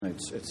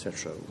notes,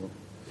 etc. We'll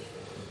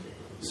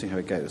see how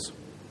it goes.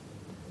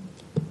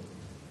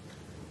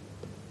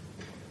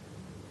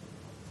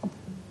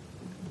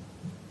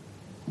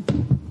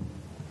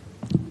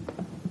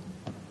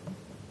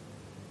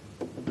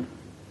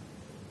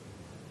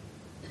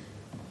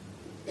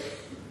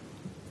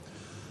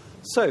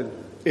 So,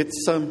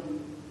 it's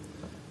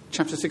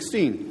chapter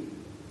 16,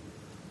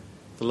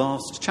 the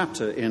last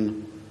chapter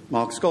in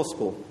Mark's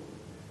Gospel.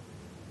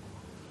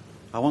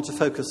 I want to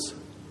focus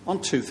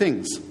on two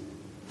things: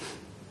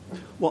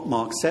 what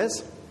Mark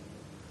says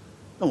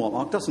and what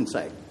Mark doesn't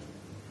say.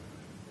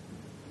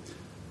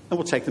 And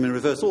we'll take them in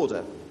reverse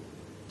order,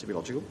 to be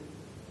logical.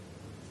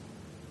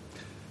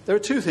 There are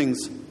two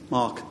things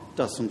Mark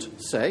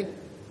doesn't say.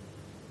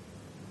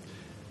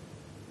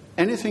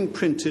 Anything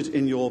printed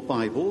in your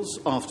Bibles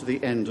after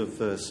the end of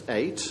verse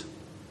 8.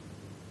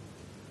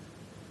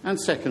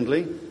 And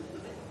secondly,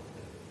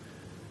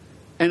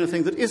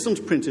 anything that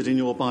isn't printed in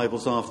your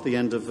Bibles after the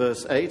end of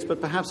verse 8,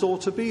 but perhaps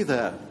ought to be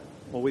there,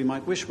 or we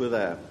might wish were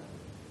there.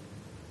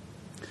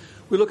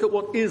 We look at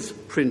what is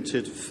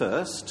printed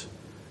first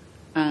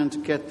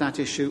and get that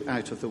issue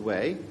out of the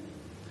way.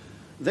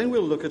 Then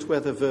we'll look at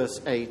whether verse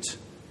 8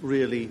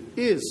 really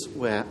is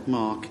where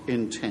Mark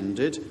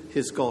intended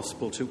his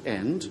gospel to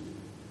end,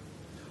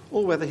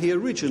 or whether he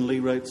originally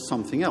wrote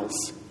something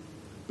else,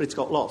 but it's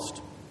got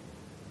lost.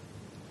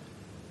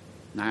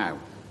 Now,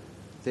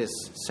 this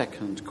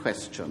second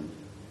question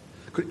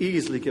could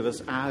easily give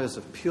us hours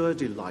of pure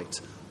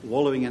delight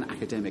wallowing in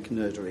academic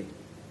nerdery.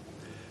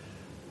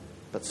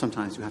 But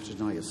sometimes you have to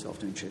deny yourself,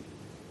 don't you?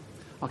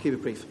 I'll keep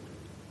it brief,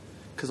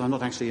 because I'm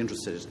not actually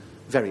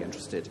very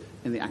interested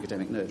in the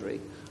academic nerdery.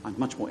 I'm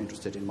much more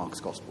interested in Mark's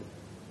Gospel.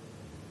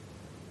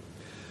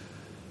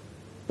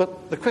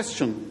 But the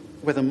question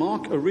whether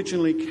Mark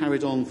originally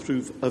carried on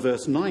through a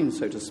verse 9,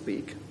 so to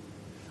speak,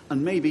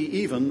 and maybe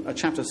even a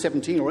chapter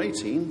 17 or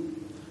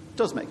 18,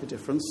 does make a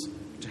difference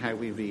to how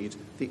we read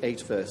the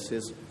 8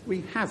 verses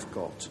we have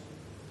got.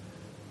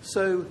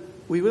 So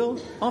we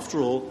will, after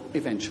all,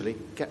 eventually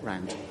get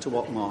round to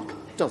what Mark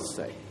does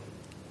say.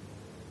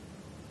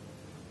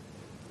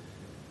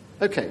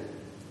 Okay,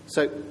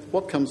 so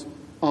what comes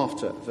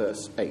after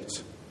verse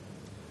 8?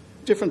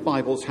 Different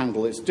Bibles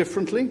handle this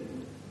differently.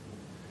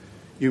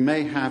 You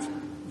may have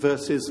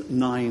verses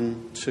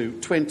 9 to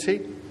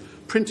 20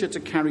 printed to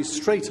carry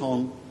straight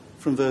on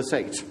from verse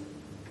 8.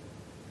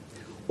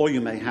 Or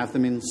you may have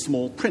them in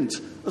small print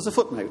as a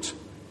footnote.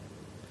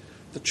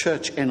 The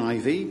Church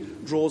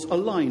NIV draws a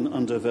line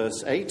under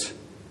verse 8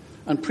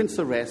 and prints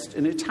the rest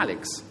in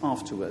italics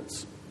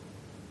afterwards.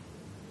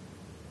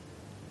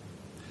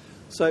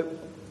 So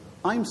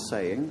I'm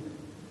saying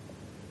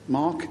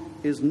Mark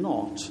is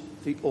not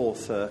the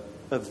author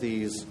of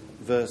these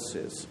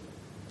verses.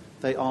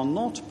 They are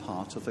not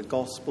part of the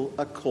Gospel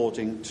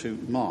according to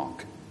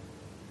Mark.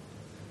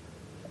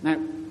 Now,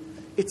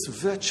 it's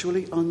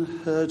virtually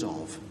unheard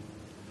of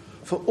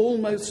for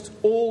almost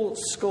all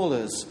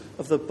scholars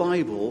of the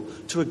Bible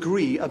to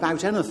agree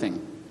about anything.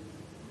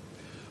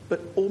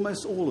 But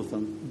almost all of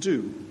them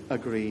do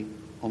agree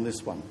on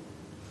this one.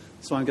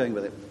 So I'm going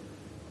with it.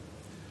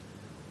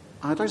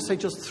 I'd like to say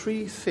just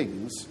 3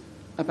 things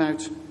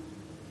about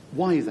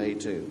why they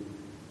do.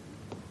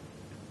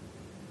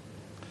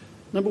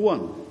 Number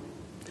 1,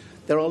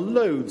 there are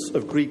loads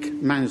of Greek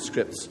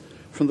manuscripts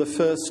from the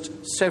first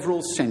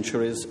several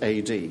centuries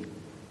AD,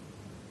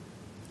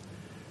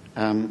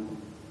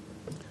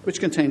 which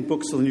contain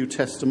books of the New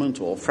Testament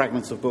or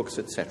fragments of books,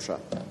 etc.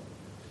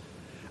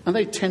 And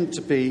they tend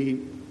to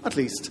be at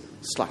least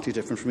slightly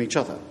different from each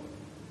other.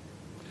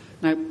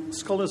 Now,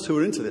 scholars who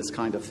are into this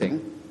kind of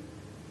thing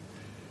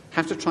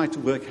have to try to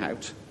work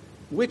out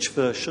which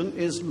version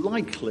is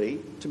likely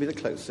to be the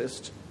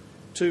closest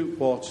to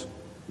what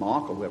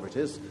Mark, or whoever it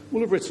is,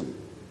 will have written.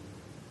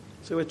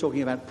 So we're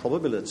talking about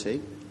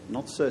probability,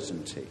 not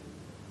certainty.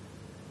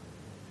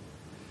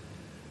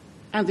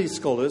 And these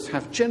scholars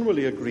have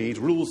generally agreed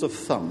rules of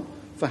thumb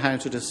for how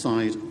to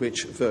decide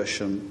which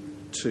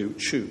version to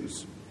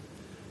choose.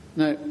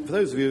 Now, for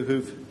those of you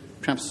who've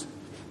perhaps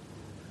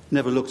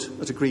never looked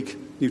at a Greek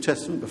New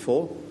Testament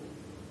before,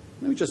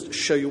 let me just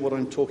show you what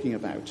I'm talking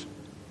about.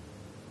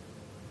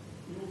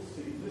 You'll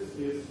see this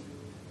is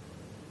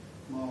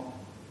Mark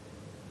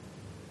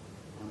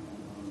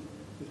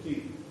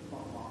 15,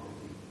 Mark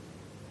 15.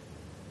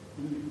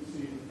 And then you can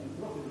see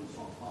that roughly the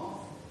top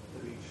half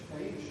of each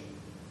page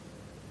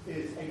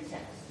is a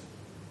text.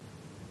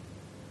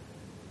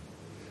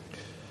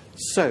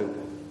 So,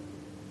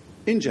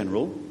 in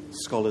general,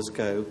 scholars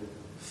go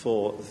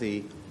for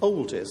the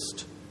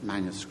oldest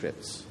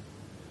manuscripts.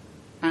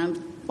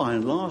 And by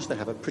and large, they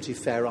have a pretty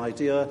fair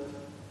idea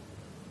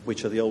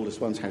which are the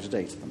oldest ones, how to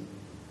date them.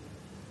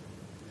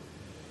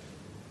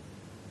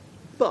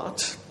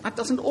 But that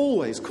doesn't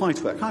always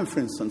quite work. For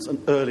instance, a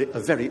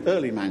very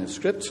early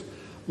manuscript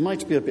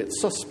might be a bit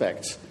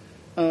suspect.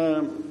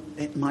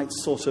 It might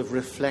sort of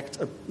reflect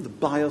the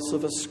bias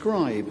of a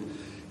scribe.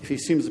 If he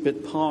seems a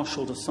bit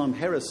partial to some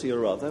heresy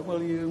or other,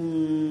 well,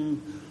 you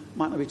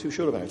might not be too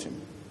sure about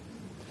him.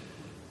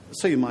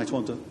 So you might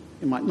want to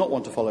You might not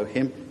want to follow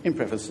him in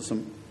preference to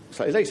some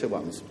slightly later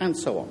ones, and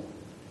so on.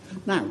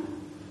 Now,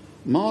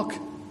 Mark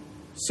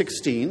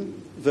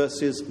 16,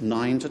 verses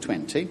 9 to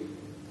 20,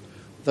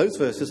 those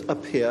verses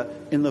appear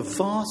in the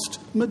vast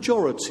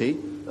majority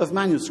of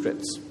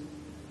manuscripts.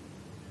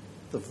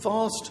 The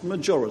vast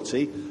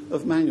majority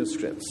of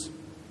manuscripts.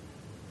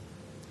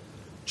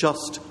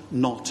 Just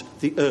not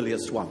the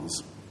earliest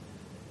ones.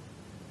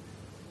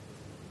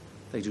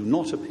 They do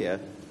not appear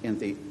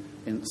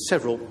in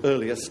several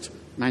earliest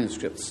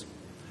manuscripts.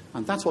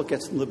 And that's what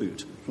gets them the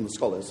boot from the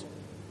scholars.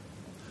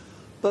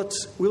 But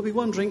we'll be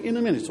wondering in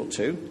a minute or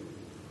two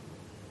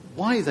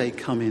why they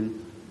come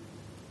in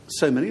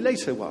so many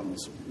later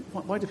ones.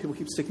 Why do people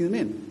keep sticking them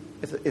in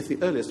if the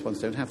earliest ones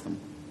don't have them?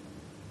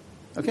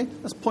 Okay,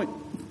 that's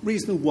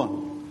reason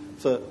one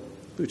for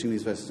booting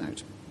these verses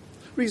out.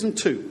 Reason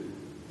two.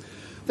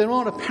 There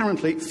are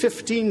apparently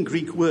 15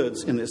 Greek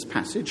words in this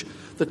passage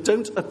that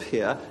don't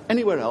appear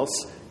anywhere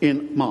else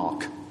in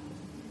Mark.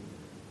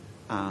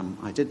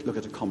 I did look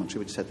at a commentary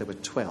which said there were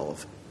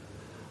 12.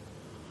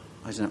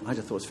 I don't know, I'd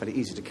have thought it was fairly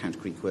easy to count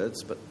Greek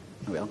words, but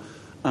there we are.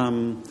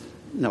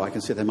 No, I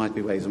can see there might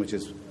be ways in which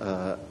it's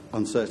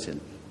uncertain.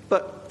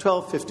 But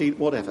 12, 15,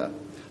 whatever.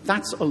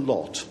 That's a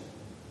lot.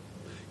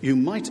 You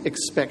might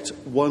expect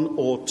 1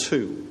 or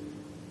 2,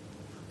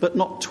 but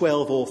not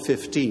 12 or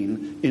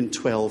 15 in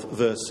 12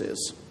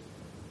 verses.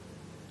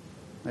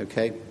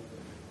 Okay?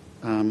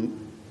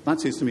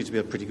 That seems to me to be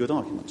a pretty good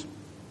argument.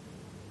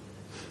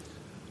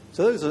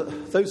 So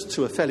those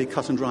two are fairly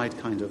cut and dried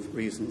kind of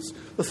reasons.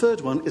 The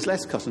third one is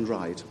less cut and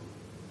dried.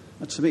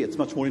 And to me, it's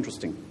much more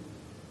interesting.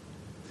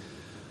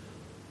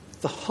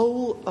 The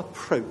whole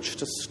approach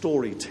to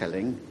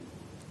storytelling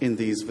in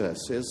these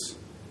verses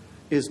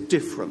is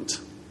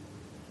different.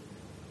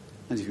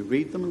 And if you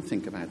read them and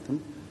think about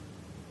them,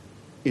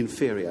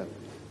 inferior.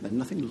 They're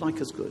nothing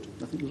like as good,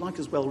 nothing like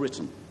as well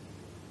written.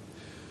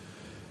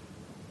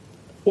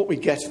 What we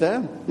get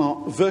there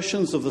are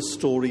versions of the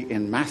story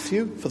in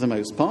Matthew, for the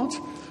most part,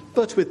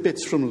 but with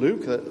bits from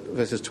Luke,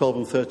 verses 12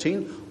 and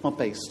 13, are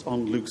based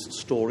on Luke's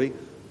story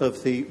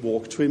of the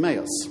walk to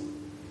Emmaus.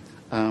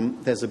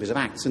 There's a bit of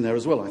Acts in there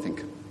as well, I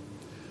think.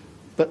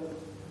 But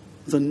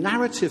the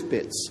narrative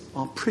bits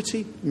are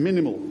pretty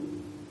minimal.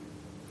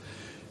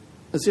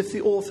 As if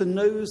the author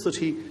knows that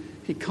he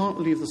can't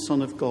leave the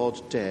Son of God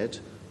dead,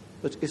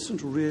 but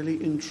isn't really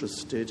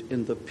interested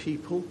in the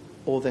people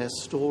or their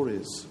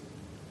stories.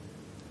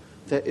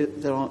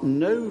 There are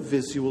no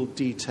visual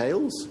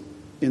details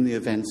in the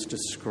events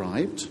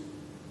described,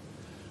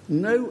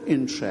 no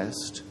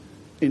interest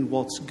in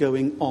what's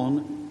going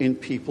on in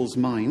people's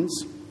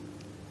minds,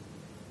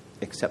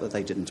 except that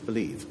they didn't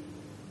believe.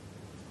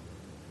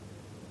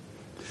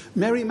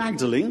 Mary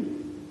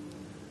Magdalene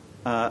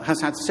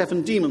has had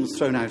 7 demons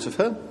thrown out of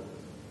her.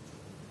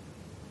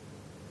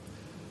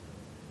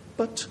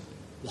 But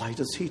why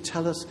does he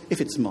tell us,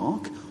 if it's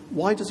Mark,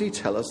 why does he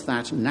tell us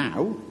that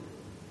now,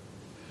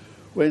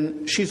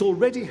 when she's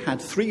already had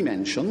 3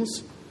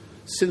 mentions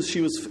since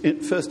she was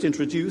first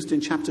introduced in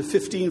chapter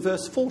 15,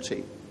 verse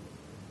 40?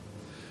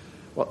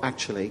 Well,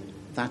 actually,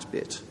 that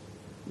bit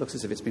looks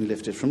as if it's been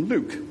lifted from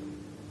Luke,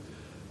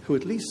 who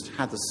at least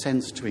had the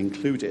sense to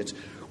include it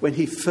when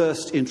he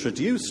first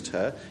introduced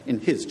her in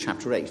his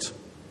chapter 8.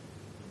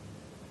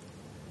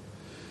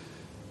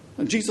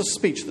 And Jesus'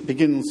 speech that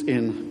begins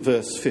in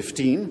verse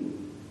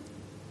 15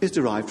 is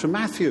derived from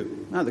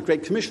Matthew, the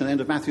Great Commission, the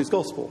end of Matthew's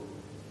Gospel,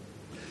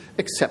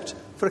 except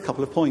for a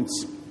couple of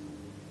points.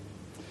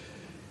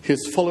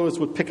 His followers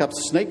would pick up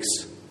snakes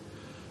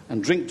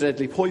and drink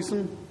deadly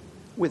poison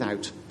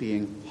without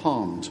being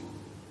harmed.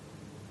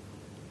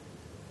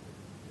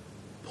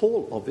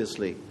 Paul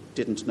obviously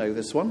didn't know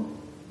this one,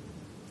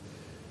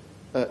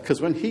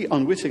 because when he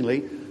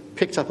unwittingly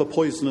picked up a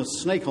poisonous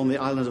snake on the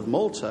island of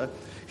Malta,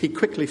 he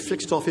quickly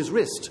flicked it off his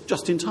wrist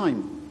just in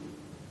time.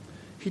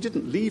 He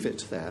didn't leave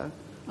it there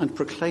and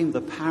proclaim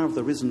the power of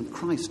the risen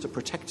Christ to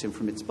protect him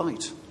from its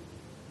bite.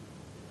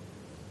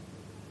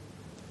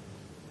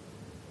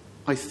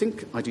 I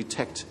think I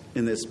detect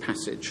in this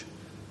passage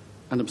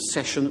an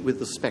obsession with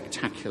the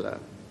spectacular,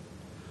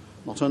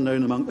 not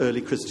unknown among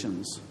early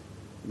Christians,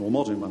 nor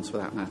modern ones for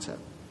that matter.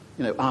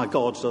 Our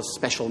God does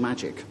special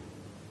magic.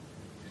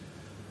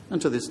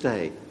 And to this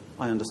day,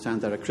 I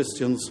understand there are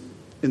Christians,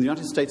 in the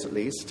United States at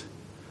least,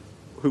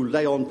 who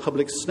lay on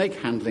public snake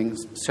handling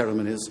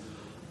ceremonies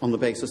on the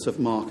basis of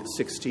Mark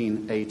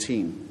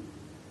 16:18.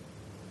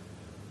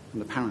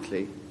 And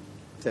apparently,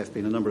 there have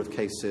been a number of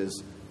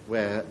cases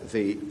where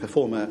the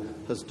performer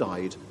has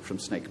died from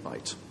snake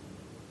bite.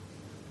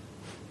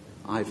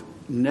 I've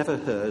never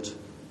heard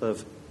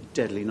of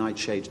deadly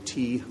nightshade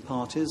tea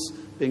parties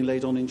being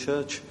laid on in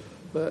church,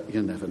 but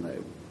you never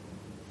know.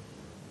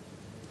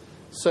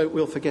 So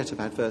we'll forget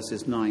about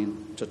verses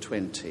 9 to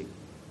 20.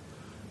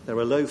 They're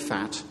a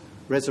low-fat,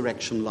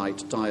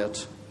 resurrection-light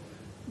diet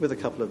with a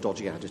couple of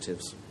dodgy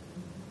additives.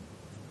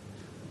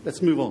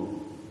 Let's move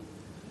on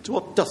to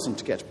what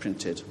doesn't get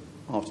printed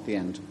after the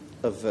end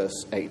of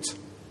verse 8.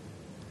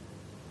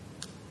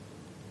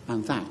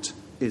 And that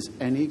is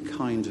any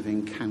kind of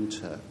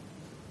encounter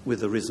with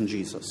the risen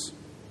Jesus,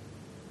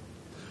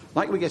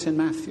 like we get in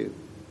Matthew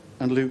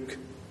and Luke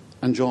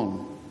and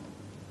John.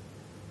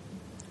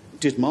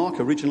 Did Mark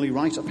originally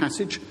write a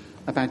passage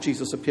about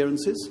Jesus'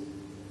 appearances,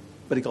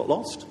 but he got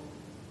lost?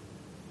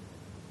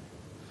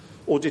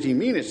 Or did he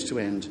mean it to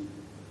end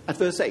at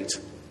verse 8?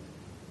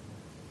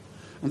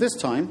 And this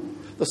time,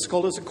 the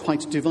scholars are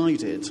quite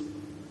divided.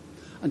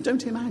 And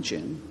don't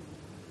imagine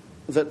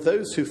that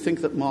those who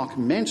think that Mark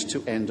meant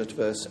to end at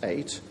verse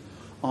 8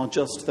 are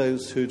just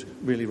those who'd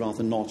really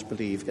rather not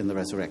believe in the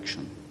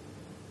resurrection.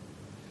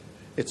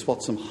 It's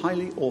what some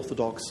highly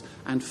orthodox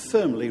and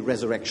firmly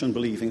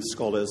resurrection-believing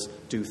scholars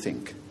do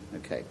think.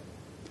 Okay.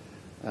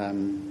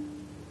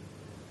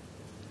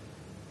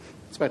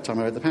 It's about time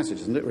I read the passage,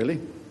 isn't it, really?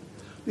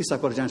 At least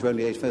I've got it down to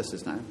only 8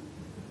 verses now.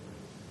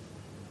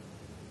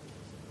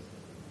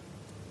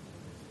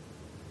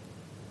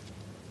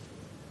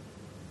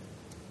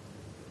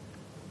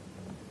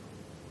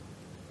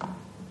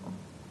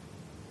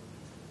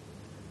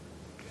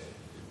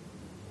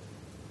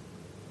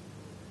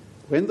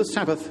 When the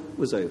Sabbath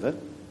was over,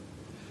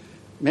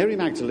 Mary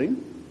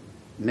Magdalene,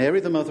 Mary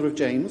the mother of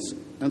James,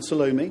 and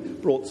Salome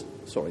brought...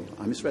 Sorry,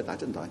 I misread that,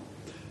 didn't I?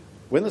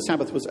 When the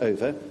Sabbath was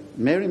over,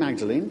 Mary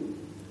Magdalene,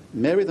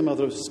 Mary the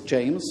mother of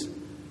James,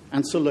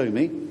 and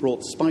Salome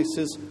brought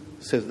spices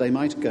so that they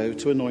might go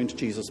to anoint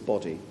Jesus'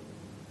 body.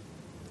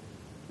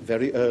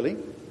 Very early,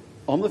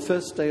 on the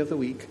first day of the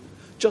week,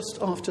 just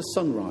after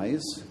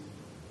sunrise,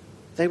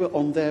 they were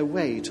on their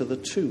way to the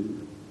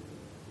tomb,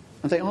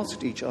 and they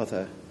asked each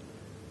other,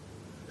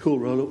 "Who'll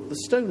roll up the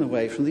stone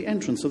away from the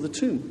entrance of the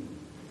tomb?"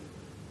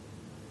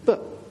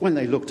 But when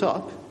they looked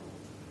up,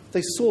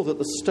 they saw that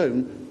the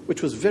stone,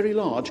 which was very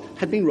large,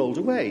 had been rolled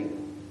away.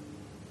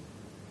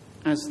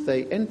 As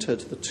they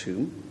entered the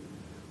tomb,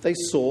 they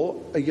saw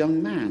a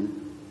young man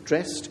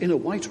dressed in a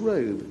white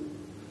robe,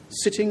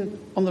 sitting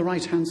on the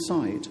right-hand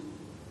side,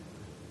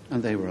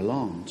 and they were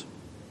alarmed.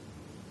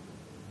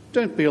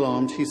 "Don't be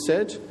alarmed," he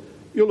said.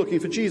 "You're looking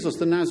for Jesus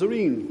the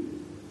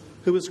Nazarene,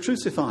 who was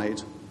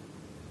crucified.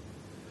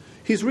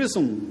 He's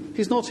risen.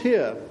 He's not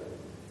here.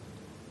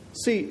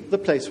 See the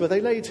place where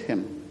they laid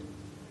him.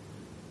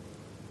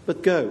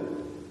 But go,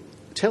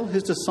 tell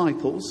his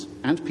disciples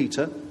and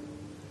Peter,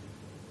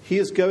 he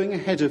is going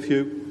ahead of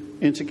you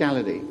into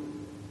Galilee.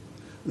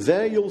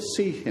 There you'll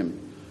see him,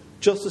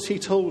 just as he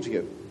told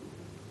you."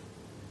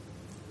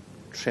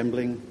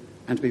 Trembling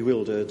and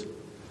bewildered,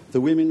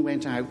 the women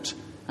went out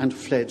and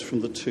fled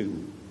from the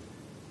tomb.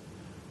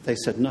 They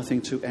said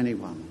nothing to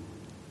anyone.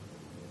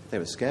 They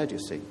were scared, you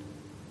see.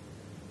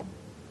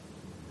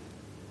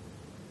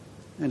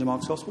 End of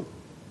Mark's Gospel.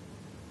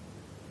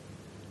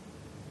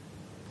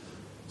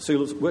 So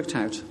you'll have worked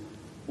out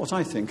what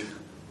I think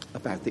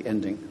about the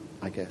ending,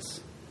 I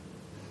guess.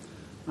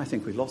 I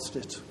think we lost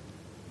it.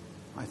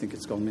 I think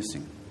it's gone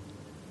missing.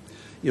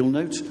 You'll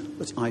note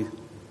that I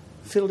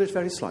filled it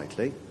very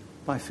slightly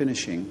by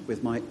finishing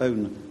with my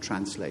own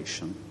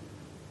translation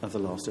of the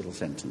last little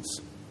sentence.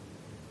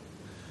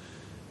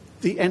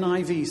 The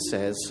NIV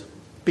says,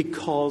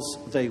 "because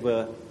they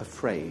were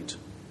afraid."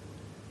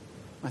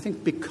 I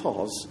think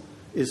 "because"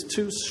 is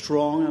too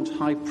strong and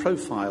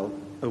high-profile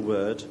a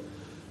word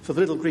for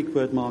the little Greek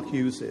word Mark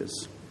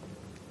uses.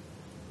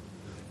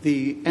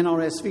 The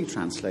NRSV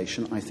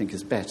translation, I think,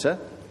 is better.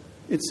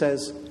 It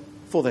says,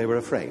 "for they were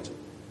afraid."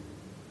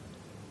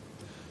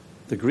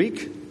 The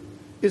Greek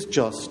is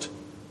just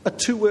a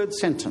 2-word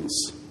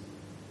sentence.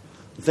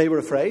 "They were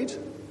afraid"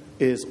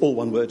 is all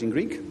one word in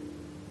Greek.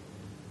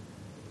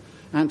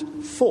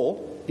 And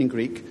 "for" in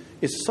Greek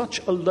is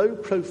such a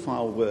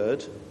low-profile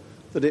word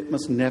that it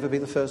must never be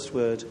the first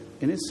word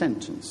in a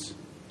sentence.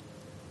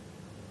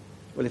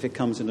 Well, if it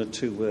comes in a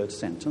 2-word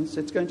sentence,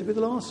 it's going to be the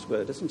last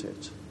word, isn't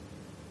it?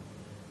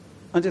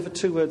 And if a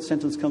 2-word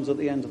sentence comes at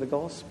the end of the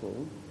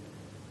Gospel,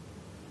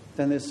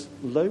 then this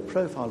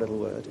low-profile little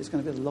word is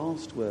going to be the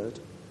last word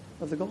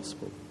of the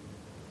Gospel,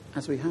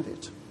 as we have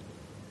it.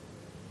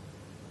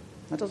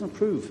 That doesn't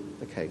prove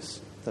the case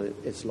that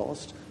it's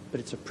lost,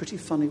 but it's a pretty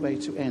funny way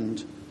to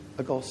end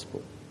a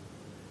Gospel.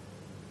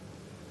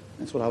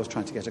 That's what I was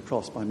trying to get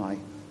across by my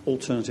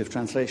alternative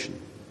translation.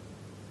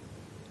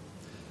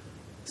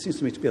 It seems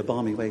to me to be a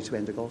balmy way to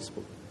end a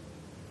Gospel.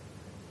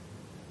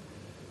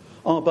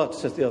 But,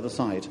 says the other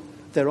side,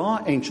 there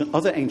are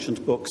other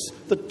ancient books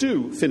that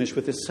do finish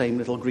with this same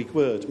little Greek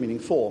word, meaning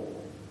 "for."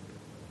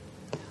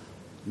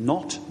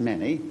 Not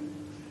many.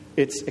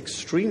 It's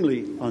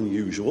extremely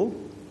unusual.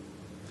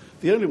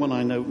 The only one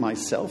I know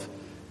myself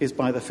is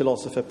by the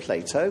philosopher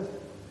Plato.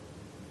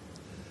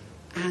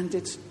 And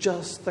it's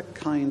just the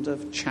kind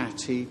of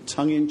chatty,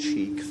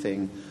 tongue-in-cheek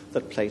thing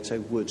that Plato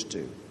would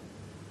do.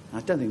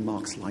 I don't think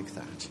Mark's like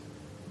that.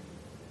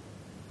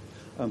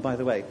 By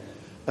the way,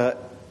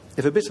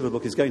 if a bit of a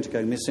book is going to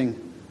go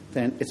missing,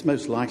 then it's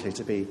most likely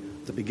to be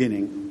the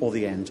beginning or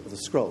the end of the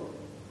scroll,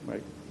 where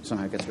it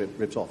somehow gets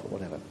ripped off or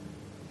whatever.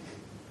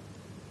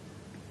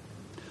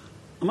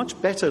 A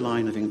much better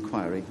line of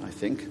inquiry, I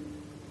think,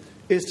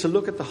 is to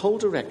look at the whole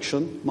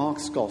direction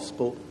Mark's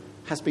Gospel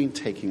has been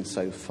taking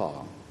so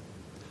far.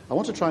 I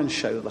want to try and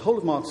show that the whole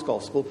of Mark's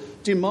Gospel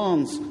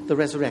demands the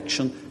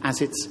resurrection as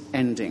its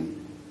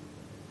ending.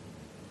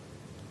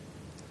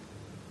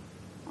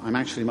 I'm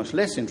actually much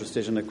less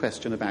interested in a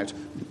question about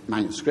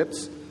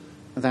manuscripts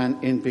than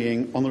in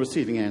being on the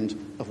receiving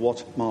end of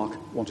what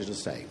Mark wanted to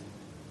say.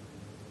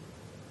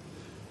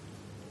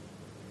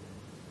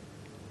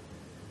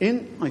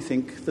 In, I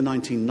think, the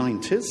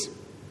 1990s,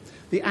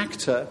 the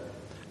actor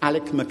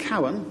Alec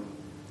McCowan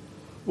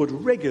would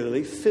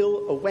regularly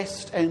fill a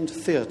West End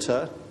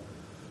theatre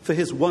for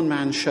his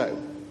one-man show.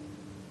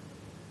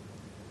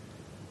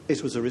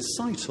 It was a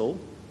recital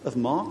of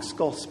Mark's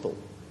Gospel,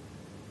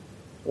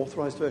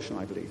 authorised version,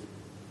 I believe.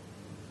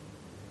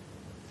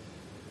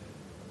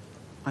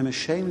 I'm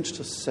ashamed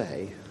to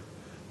say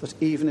that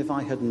even if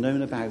I had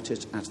known about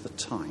it at the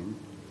time,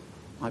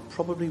 I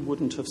probably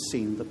wouldn't have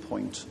seen the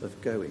point of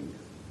going.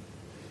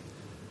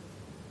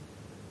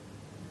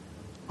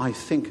 I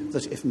think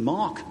that if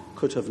Mark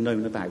could have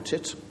known about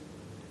it,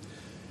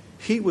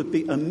 he would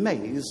be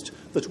amazed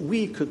that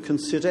we could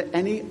consider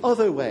any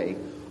other way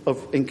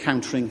of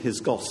encountering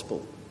his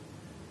gospel.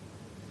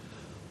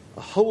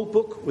 A whole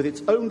book with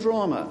its own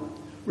drama,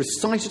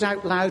 recited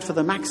out loud for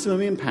the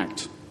maximum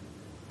impact.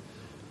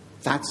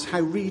 That's how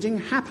reading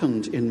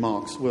happened in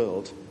Mark's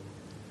world.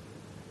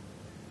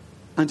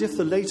 And if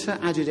the later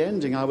added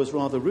ending I was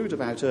rather rude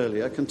about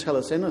earlier can tell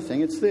us anything,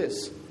 it's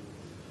this.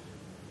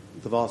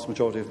 The vast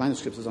majority of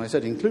manuscripts, as I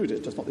said, include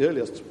it, just not the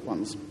earliest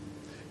ones.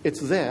 It's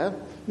there,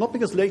 not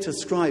because later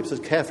scribes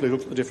had carefully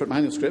looked at the different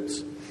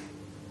manuscripts,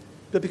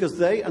 but because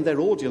they and their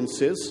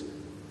audiences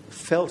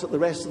felt that the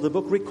rest of the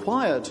book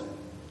required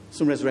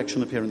some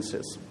resurrection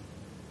appearances.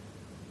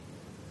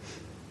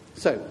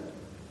 So,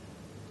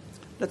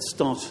 let's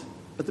start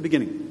at the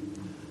beginning.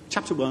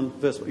 Chapter 1,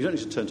 verse 1. You don't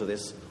need to turn to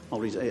this. I'll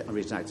read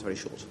it out. It's very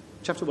short.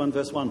 Chapter 1,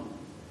 verse 1.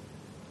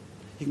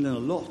 You can learn a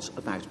lot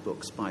about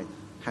books by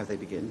how they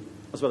begin,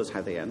 as well as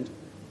how they end.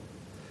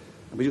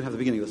 And we do have the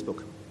beginning of this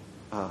book.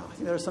 I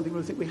think there are some people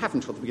who think we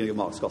haven't got the beginning of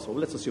Mark's Gospel.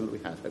 Well, let's assume that we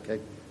have, okay?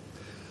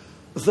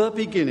 The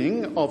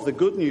beginning of the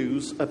good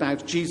news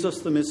about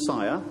Jesus the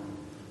Messiah,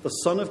 the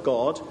Son of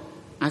God,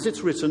 as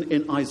it's written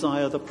in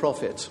Isaiah the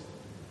prophet.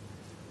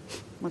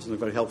 That doesn't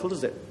look very helpful,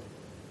 does it?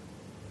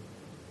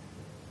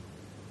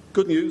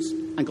 Good news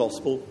and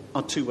gospel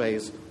are two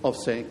ways of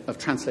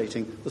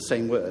translating the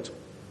same word.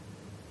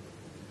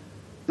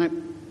 Now,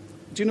 do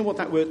you know what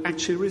that word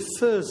actually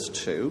refers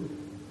to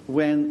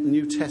when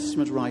New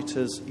Testament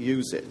writers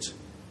use it?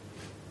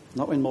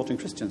 Not when modern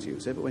Christians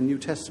use it, but when New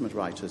Testament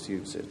writers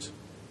use it.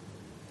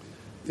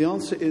 The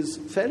answer is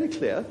fairly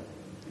clear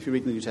if you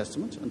read the New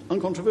Testament, and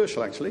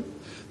uncontroversial actually,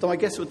 though I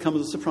guess it would come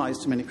as a surprise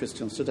to many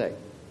Christians today.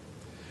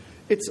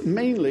 It's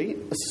mainly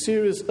a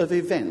series of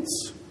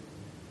events.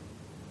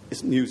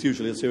 It's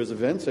usually a series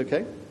of events,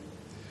 okay?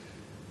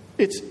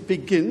 It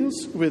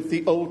begins with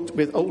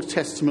Old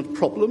Testament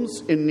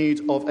problems in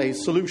need of a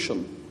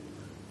solution.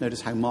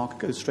 Notice how Mark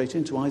goes straight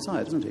into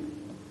Isaiah, doesn't he?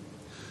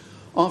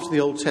 After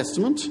the Old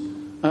Testament,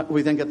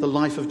 we then get the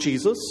life of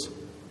Jesus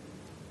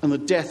and the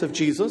death of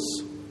Jesus,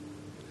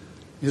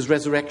 his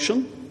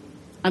resurrection,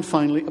 and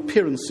finally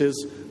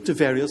appearances to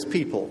various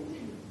people.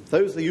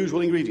 Those are the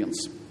usual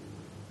ingredients.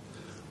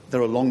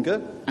 There are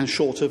longer and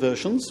shorter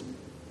versions.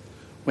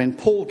 When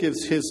Paul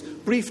gives his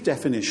brief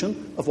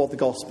definition of what the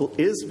gospel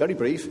is, very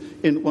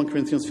brief, in 1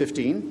 Corinthians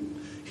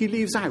 15, he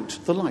leaves out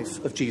the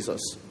life of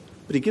Jesus,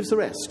 but he gives the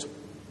rest.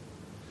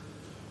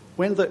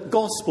 When the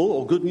gospel,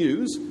 or good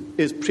news,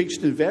 is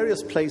preached in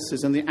various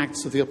places in the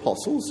Acts of the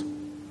Apostles,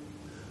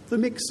 the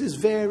mix is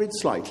varied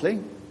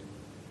slightly.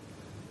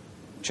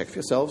 Check for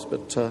yourselves,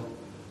 but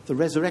the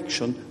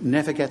resurrection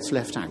never gets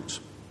left out.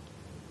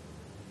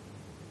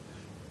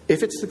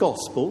 If it's the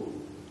gospel,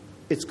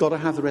 it's got to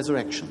have the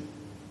resurrection.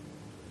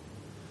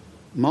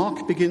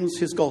 Mark begins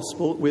his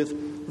gospel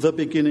with the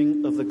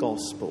beginning of the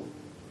gospel.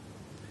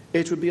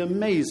 It would be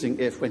amazing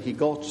if, when he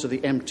got to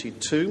the empty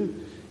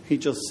tomb, he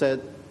just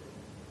said,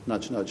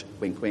 nudge, nudge,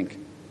 wink, wink.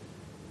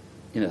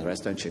 You know the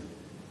rest, don't you?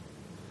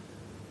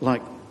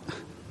 Like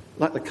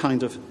the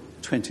kind of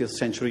 20th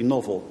century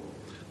novel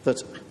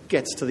that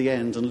gets to the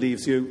end and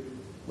leaves you,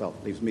 well,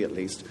 leaves me at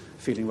least,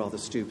 feeling rather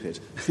stupid.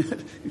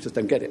 You just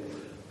don't get it.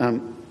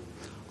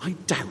 I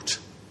doubt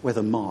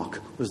whether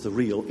Mark was the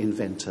real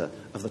inventor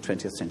of the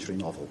 20th century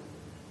novel.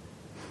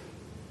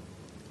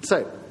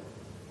 So,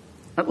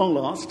 at long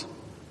last,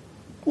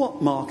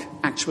 what Mark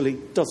actually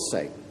does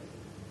say,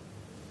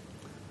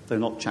 though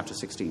not chapter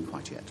 16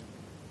 quite yet.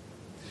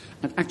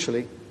 And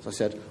actually, as I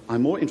said,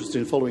 I'm more interested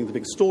in following the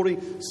big story,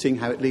 seeing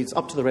how it leads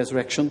up to the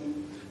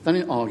resurrection, than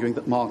in arguing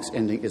that Mark's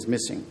ending is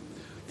missing,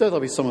 though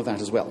there'll be some of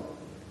that as well.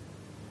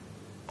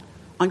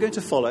 I'm going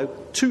to follow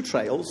two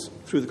trails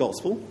through the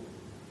gospel.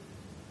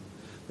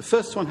 The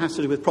first one has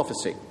to do with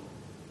prophecy.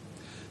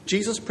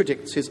 Jesus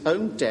predicts his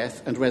own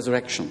death and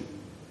resurrection.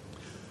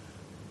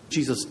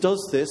 Jesus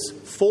does this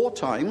 4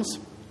 times.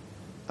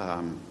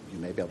 You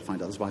may be able to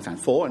find others, but I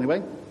found 4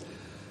 anyway.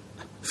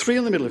 3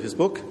 in the middle of his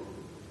book,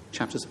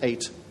 chapters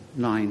 8,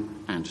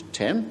 9, and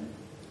 10,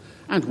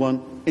 and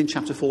 1 in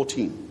chapter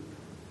 14.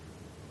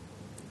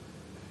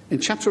 In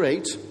chapter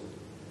 8,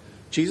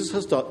 Jesus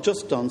has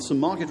just done some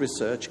market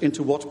research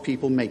into what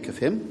people make of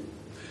him.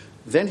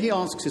 Then he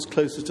asks his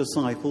closest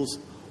disciples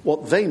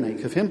what they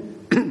make of him.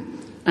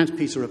 And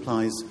Peter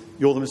replies,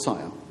 "You're the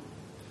Messiah."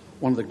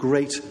 One of the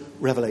great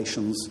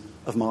revelations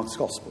of Mark's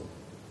Gospel.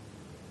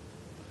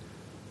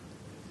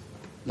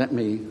 Let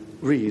me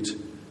read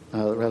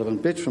the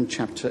relevant bit from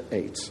chapter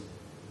 8.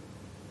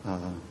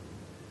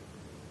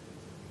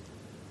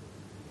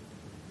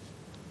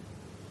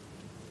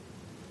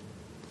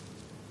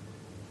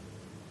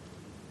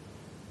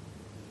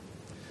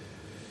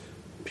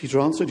 Peter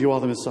answered, "You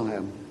are the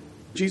Messiah."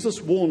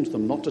 Jesus warned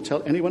them not to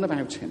tell anyone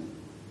about him.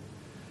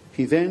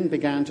 He then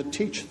began to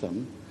teach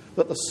them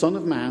that the Son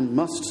of Man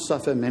must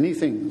suffer many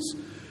things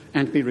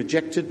and be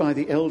rejected by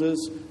the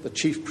elders, the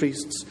chief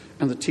priests,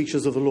 and the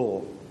teachers of the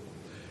law,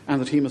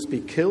 and that he must be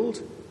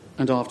killed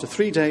and after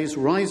 3 days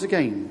rise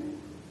again.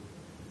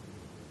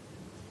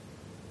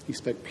 He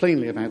spoke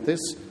plainly about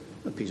this,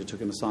 but Peter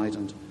took him aside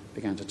and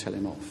began to tell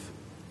him off.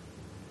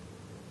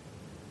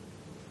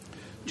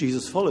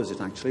 Jesus follows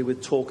it actually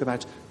with talk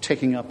about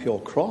taking up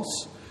your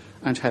cross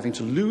and having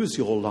to lose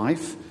your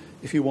life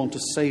if you want to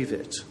save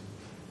it.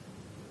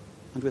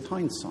 And with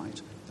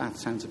hindsight, that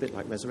sounds a bit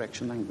like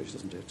resurrection language,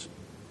 doesn't it?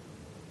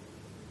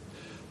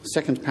 The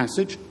second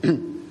passage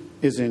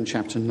is in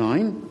chapter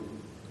 9,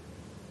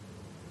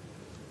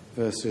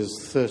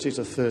 verses 30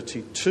 to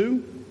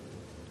 32.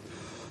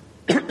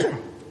 They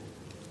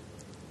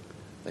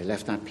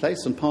left that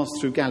place and passed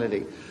through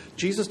Galilee.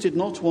 Jesus did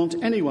not want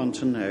anyone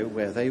to know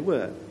where they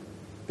were,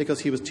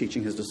 because he was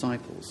teaching his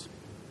disciples.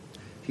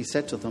 He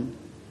said to them,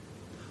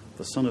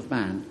 "The Son of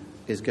Man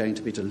is going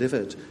to be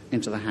delivered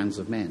into the hands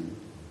of men.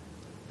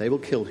 They will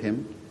kill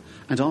him,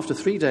 and after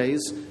 3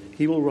 days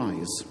he will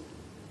rise."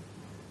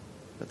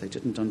 But they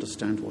didn't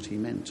understand what he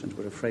meant and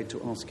were afraid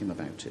to ask him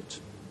about it.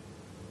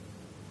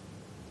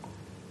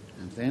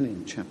 And then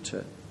in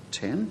chapter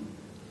 10,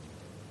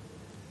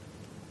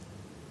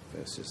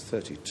 verses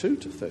 32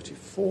 to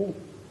 34,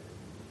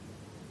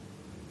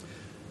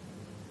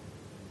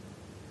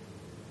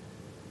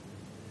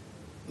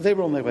 they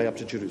were on their way up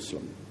to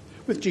Jerusalem,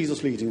 with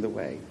Jesus leading the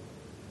way,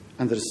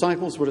 and the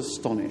disciples were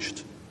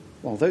astonished,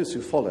 while those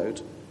who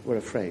followed were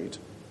afraid.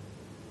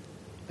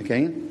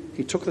 Again,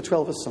 he took the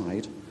 12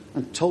 aside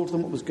and told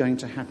them what was going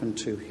to happen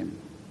to him.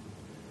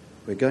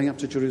 "We're going up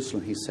to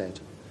Jerusalem," he said,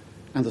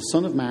 "and the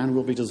Son of Man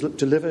will be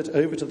delivered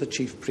over to the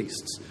chief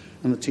priests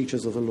and the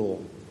teachers of the law.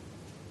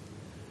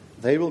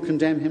 They will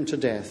condemn him to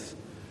death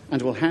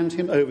and will hand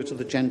him over to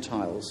the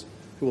Gentiles,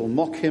 who will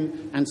mock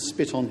him and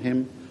spit on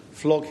him,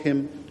 flog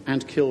him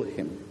and kill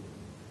him.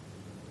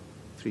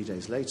 3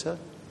 days later,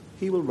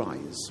 he will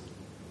rise."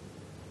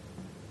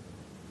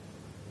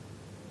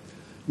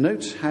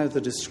 Note how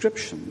the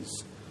description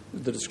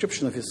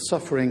of his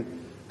suffering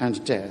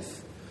and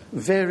death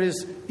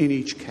varies in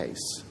each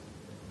case.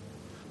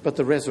 But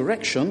the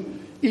resurrection,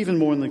 even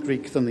more in the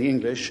Greek than the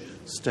English,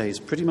 stays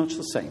pretty much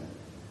the same.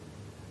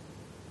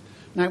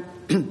 Now,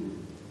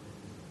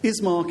 is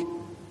Mark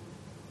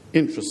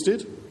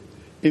interested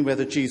in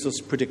whether Jesus'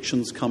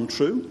 predictions come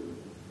true?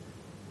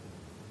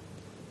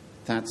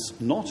 That's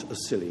not a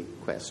silly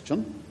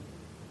question.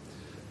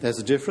 There's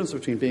a difference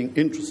between being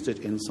interested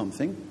in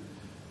something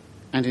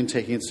and in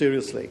taking it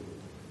seriously.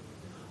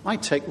 I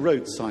take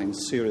road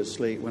signs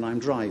seriously when I'm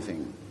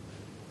driving.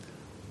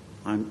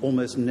 I'm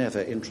almost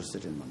never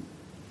interested in them.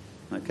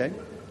 Okay?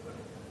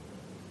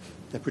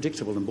 They're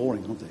predictable and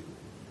boring, aren't they?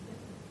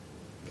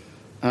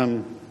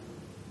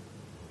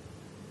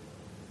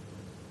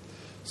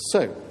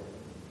 So,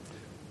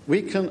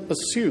 we can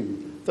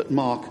assume that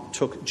Mark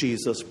took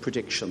Jesus'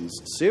 predictions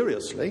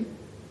seriously,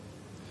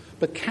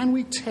 but can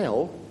we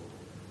tell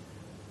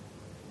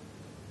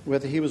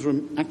whether he was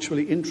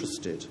actually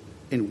interested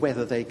in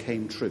whether they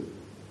came true?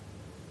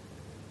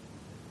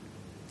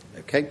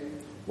 Okay,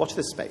 watch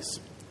this space.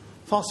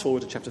 Fast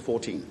forward to chapter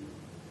 14.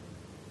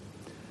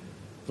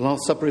 The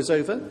Last Supper is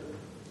over,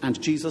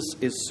 and Jesus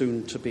is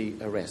soon to be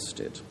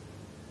arrested.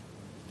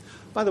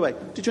 By the way,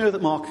 did you know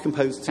that Mark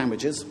composed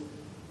sandwiches?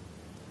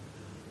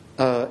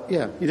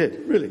 Yeah, he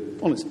did, really,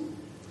 honest.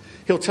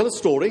 He'll tell a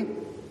story,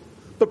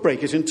 but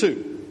break it in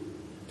two,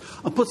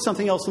 and put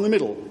something else in the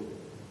middle,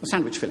 a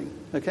sandwich filling,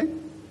 okay?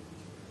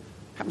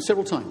 Happens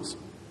several times.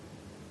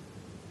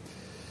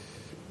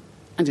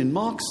 And in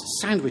Mark's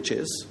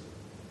sandwiches,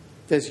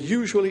 there's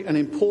usually an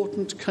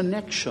important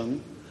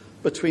connection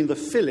between the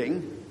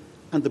filling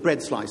and the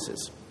bread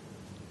slices.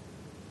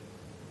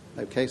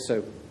 Okay,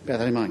 so bear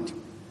that in mind.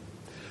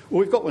 Well,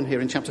 we've got one here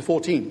in chapter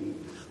 14.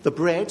 The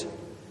bread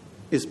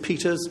is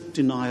Peter's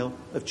denial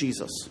of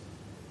Jesus.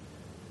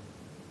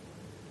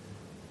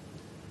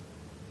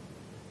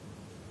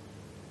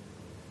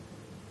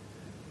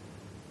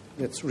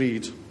 Let's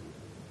read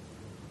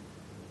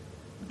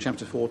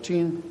chapter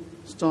 14,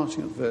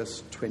 starting at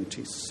verse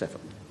 27.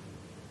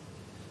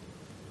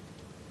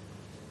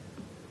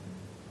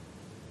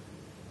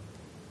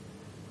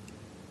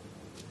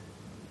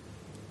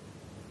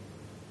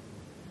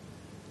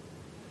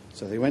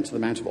 So they went to the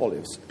Mount of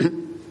Olives.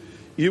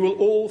 "You will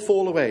all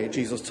fall away,"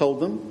 Jesus told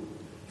them,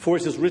 For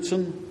it is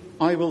written,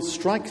 I will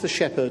strike the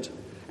shepherd,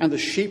 and the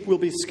sheep will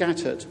be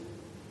scattered.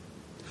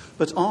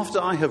 But after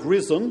I have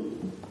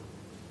risen,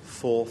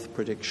 fourth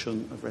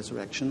prediction of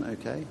resurrection,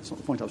 okay, that's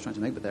not the point I was trying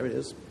to make, but there it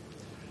is.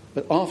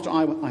 But after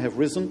I have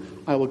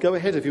risen, I will go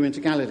ahead of you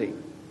into Galilee.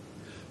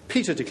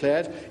 Peter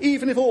declared,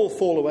 even if all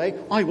fall away,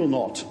 I will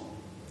not.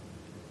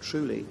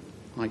 Truly,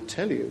 I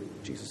tell you,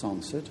 Jesus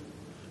answered,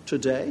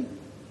 today,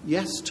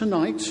 yes,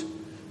 tonight,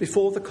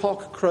 before the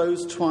cock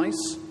crows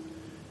twice,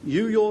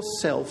 you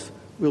yourself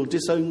will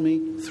disown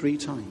me 3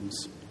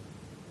 times.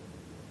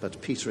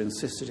 But Peter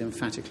insisted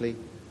emphatically,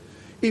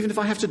 even if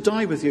I have to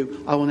die with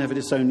you, I will never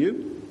disown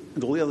you.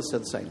 And all the others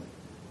said the same.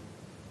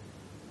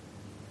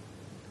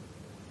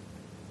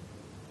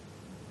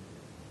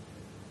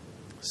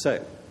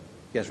 So,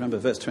 yes, remember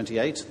verse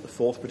 28, the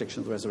fourth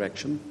prediction of the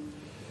resurrection.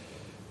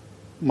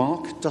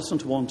 Mark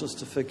doesn't want us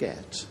to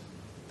forget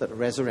that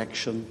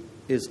resurrection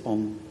is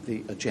on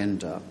the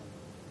agenda.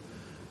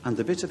 And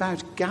the bit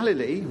about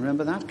Galilee,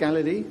 remember that?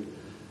 Galilee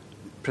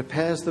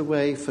prepares the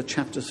way for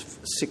chapter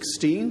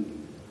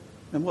 16.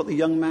 And what the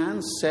young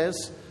man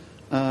says,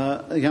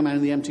 the young man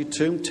in the empty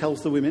tomb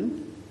tells the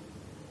women.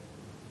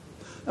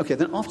 Okay,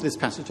 then after this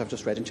passage I've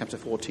just read in chapter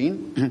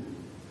 14,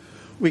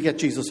 we get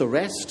Jesus'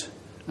 arrest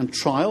and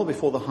trial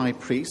before the high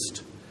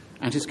priest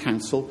and his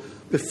council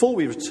before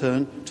we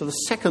return to the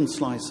second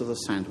slice of the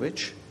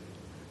sandwich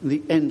and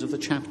the end of the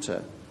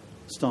chapter,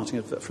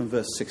 starting from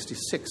verse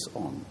 66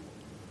 on.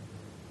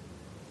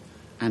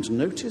 And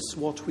notice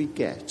what we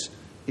get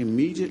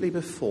immediately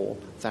before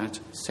that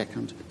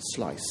second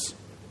slice.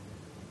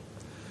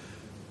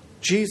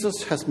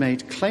 Jesus has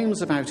made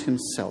claims about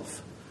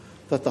himself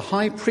that the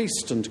high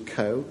priest and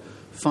co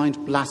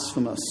find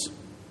blasphemous.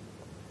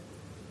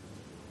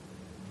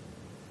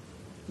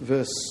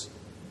 Verse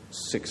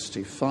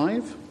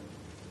 65.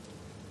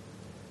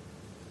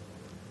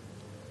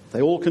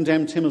 They all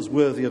condemned him as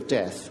worthy of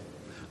death.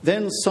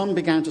 Then some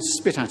began to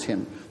spit at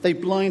him. They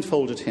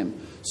blindfolded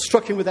him,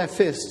 struck him with their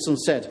fists and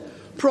said,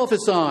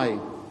 "Prophesy!" And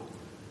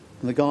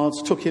the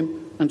guards took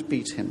him and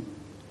beat him.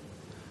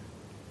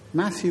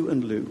 Matthew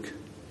and Luke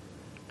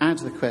add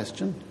the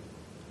question,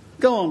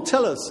 "Go on,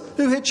 tell us,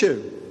 who hit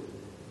you?"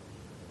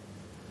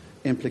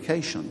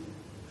 Implication,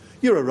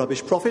 you're a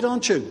rubbish prophet,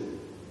 aren't you?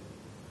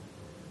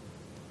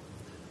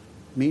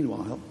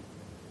 Meanwhile,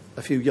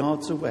 a few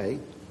yards away,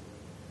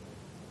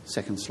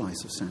 second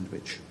slice of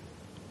sandwich.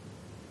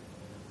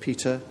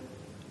 Peter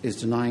is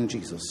denying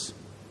Jesus,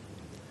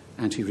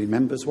 and he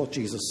remembers what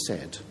Jesus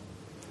said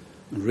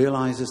and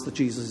realizes that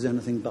Jesus is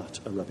anything but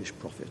a rubbish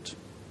prophet.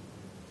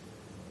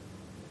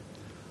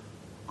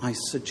 I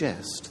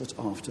suggest that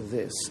after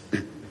this,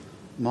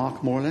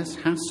 Mark more or less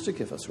has to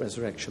give us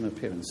resurrection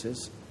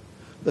appearances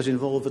that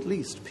involve at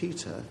least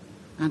Peter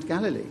and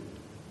Galilee,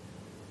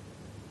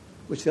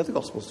 which the other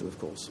Gospels do, of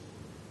course.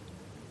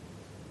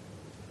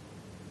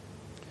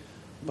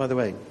 By the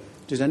way,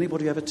 did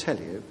anybody ever tell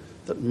you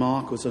that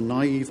Mark was a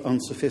naive,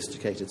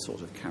 unsophisticated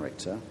sort of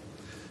character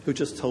who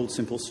just told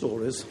simple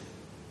stories?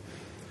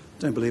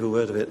 Don't believe a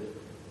word of it.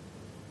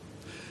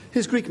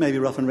 His Greek may be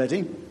rough and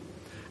ready,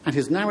 and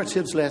his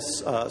narrative's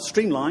less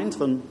streamlined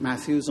than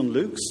Matthew's and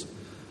Luke's,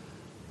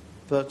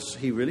 but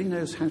he really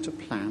knows how to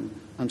plan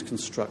and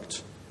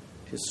construct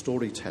his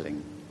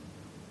storytelling.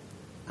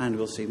 And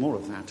we'll see more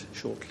of that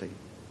shortly.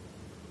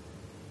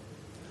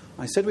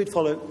 I said we'd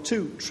follow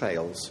 2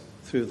 trails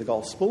through the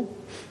Gospel.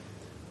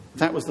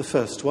 That was the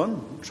first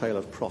one, trail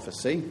of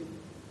prophecy.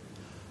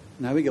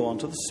 Now we go on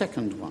to the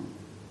second one.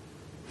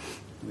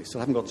 We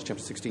still haven't got to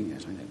chapter 16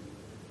 yet, I know.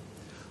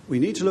 We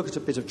need to look at a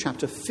bit of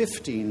chapter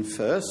 15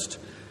 first,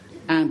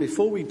 and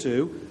before we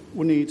do,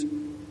 we'll need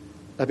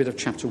a bit of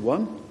chapter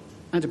 1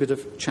 and a bit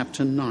of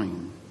chapter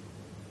 9.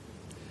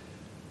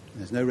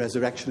 There's no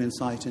resurrection in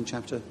sight in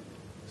chapter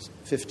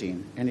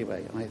 15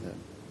 anyway, either.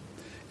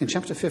 In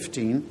chapter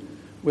 15,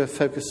 we're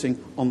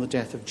focusing on the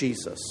death of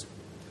Jesus,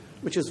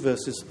 which is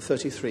verses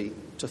 33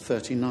 to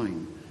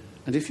 39.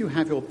 And if you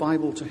have your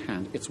Bible to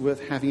hand, it's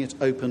worth having it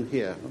open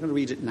here. I'm going to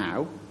read it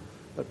now,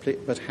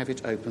 but have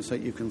it open so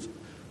you can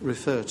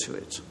refer to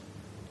it.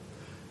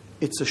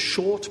 It's a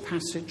short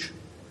passage,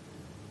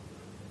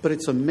 but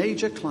it's a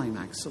major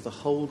climax of the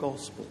whole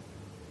Gospel.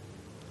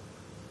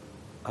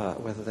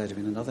 Whether there'd have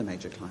been another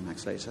major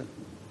climax later,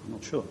 I'm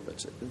not sure.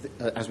 But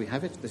as we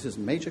have it, this is a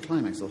major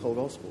climax of the whole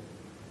Gospel.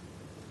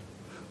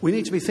 We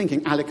need to be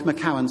thinking Alec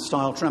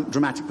McCowan-style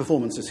dramatic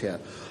performances here.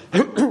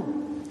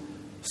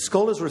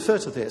 Scholars refer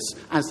to this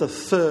as the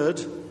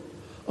third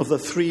of the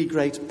 3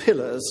 great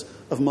pillars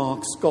of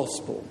Mark's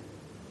Gospel.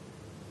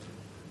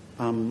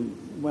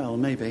 Well,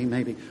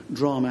 maybe.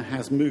 Drama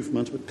has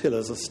movement, but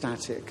pillars are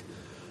static.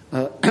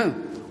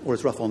 Or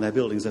it's rough on their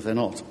buildings if they're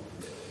not.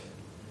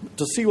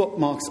 To see what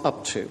Mark's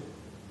up to,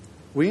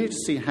 we need to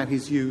see how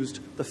he's used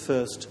the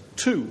first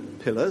 2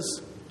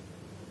 pillars.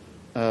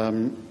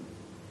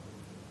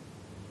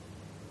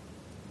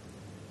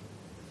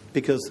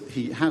 Because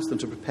he has them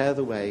to prepare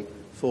the way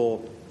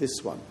for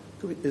this one.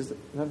 Could we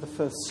have the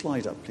first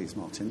slide up, please,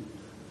 Martin?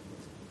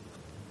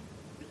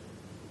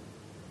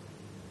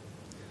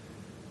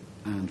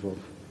 And we'll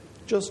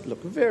just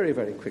look very,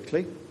 very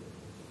quickly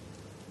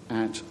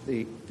at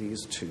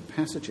these two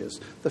passages.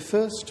 The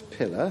first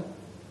pillar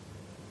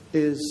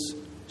is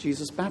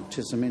Jesus'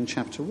 baptism in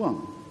chapter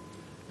 1,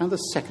 and the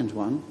second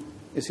one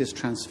is his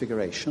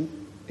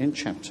transfiguration in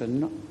chapter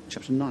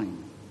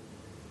 9.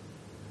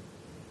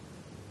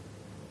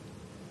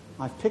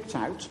 I've picked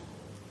out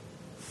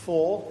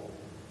 4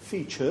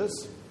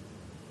 features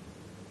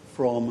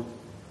from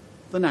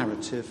the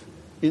narrative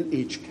in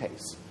each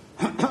case.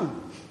 They're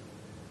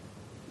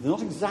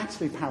not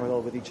exactly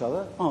parallel with each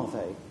other, are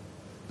they?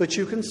 But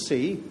you can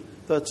see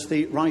that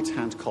the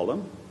right-hand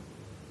column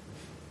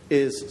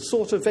is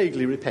sort of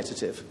vaguely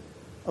repetitive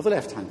of the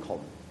left-hand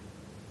column.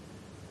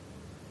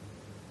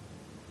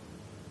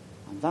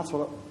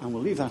 And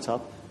we'll leave that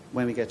up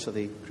when we get to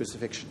the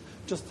crucifixion.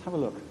 Just have a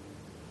look.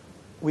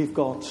 We've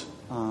got,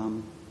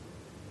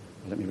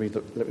 let me read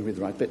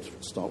the right bit to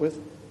start with.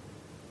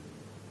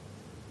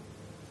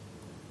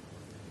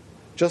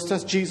 Just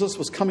as Jesus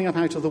was coming up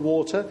out of the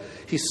water,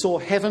 he saw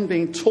heaven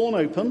being torn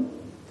open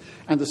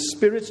and the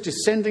Spirit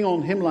descending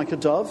on him like a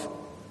dove.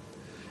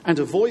 And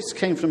a voice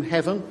came from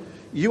heaven,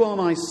 "You are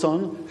my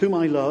Son, whom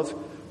I love.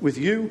 With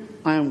you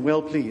I am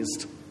well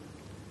pleased."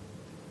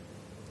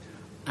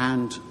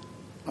 And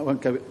I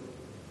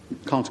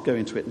can't go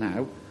into it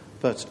now,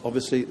 but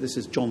obviously this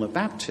is John the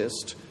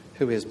Baptist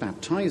who is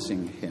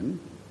baptizing him.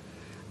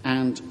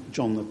 And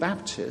John the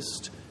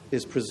Baptist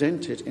is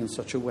presented in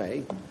such a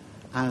way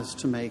as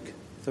to make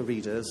the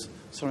readers,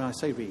 sorry, I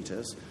say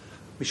readers,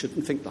 we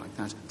shouldn't think like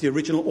that. The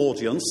original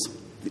audience,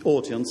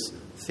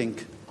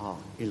 think,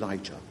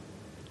 Elijah.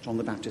 John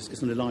the Baptist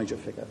is an Elijah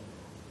figure.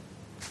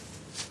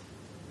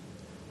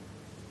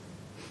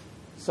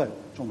 So,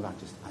 John the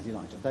Baptist as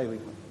Elijah. There we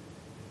go.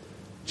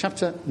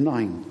 Chapter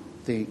 9,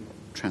 the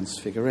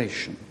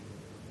Transfiguration.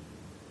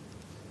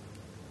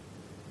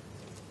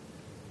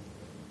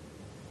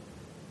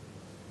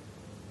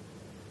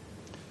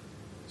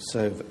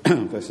 So,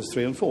 verses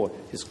 3 and 4.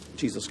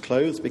 Jesus'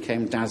 clothes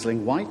became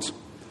dazzling white,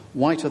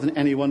 whiter than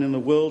anyone in the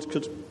world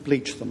could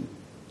bleach them.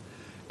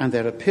 And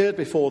there appeared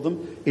before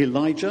them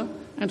Elijah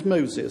and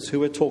Moses, who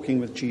were talking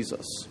with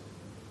Jesus.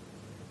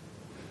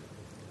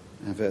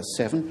 And verse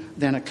 7,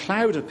 then a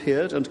cloud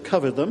appeared and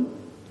covered them,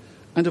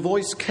 and a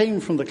voice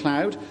came from the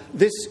cloud,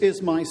 "This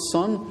is my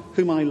Son,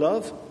 whom I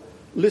love.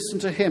 Listen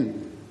to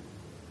him."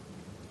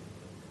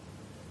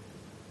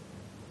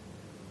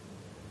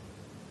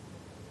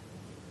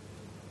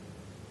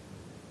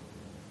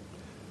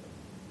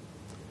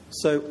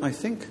 So you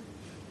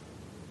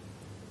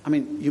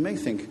may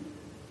think,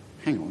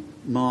 hang on,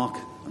 Mark,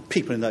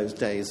 people in those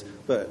days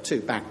were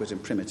too backward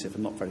and primitive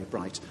and not very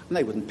bright, and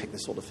they wouldn't pick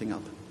this sort of thing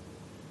up.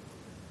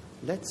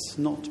 Let's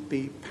not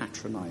be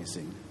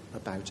patronising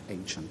about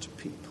ancient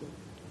people.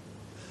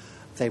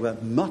 They were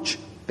much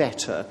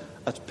better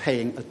at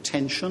paying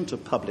attention to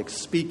public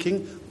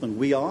speaking than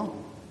we are,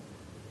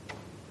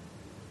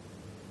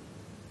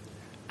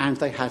 and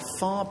they had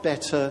far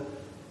better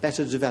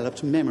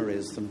developed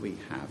memories than we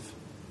have.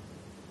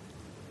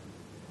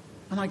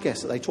 And I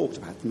guess that they talked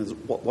about them as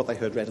what they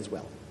heard read as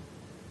well.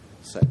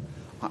 So,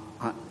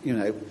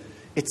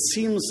 it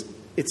seems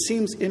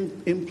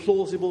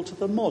implausible to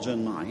the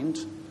modern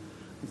mind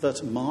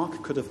that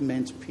Mark could have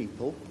meant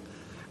people,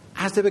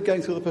 as they were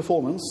going through the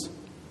performance,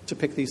 to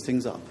pick these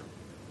things up.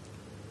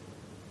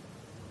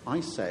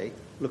 I say,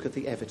 look at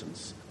the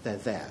evidence. They're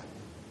there.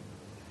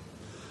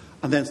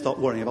 And then start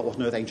worrying about what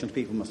on earth ancient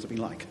people must have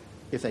been like,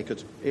 if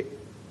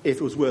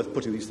it was worth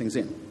putting these things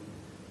in.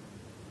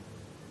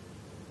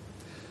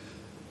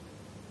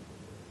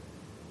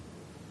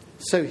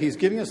 So he's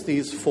giving us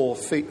these four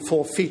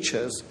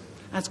features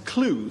as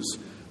clues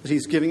that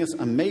he's giving us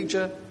a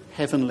major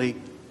heavenly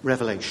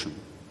revelation.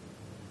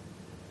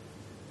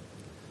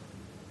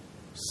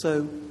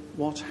 So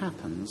what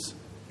happens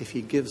if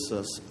he gives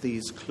us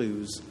these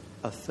clues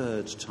a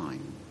third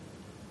time?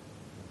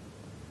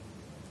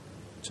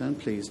 Turn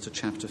please to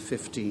chapter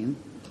 15,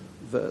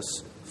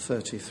 verse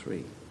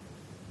 33.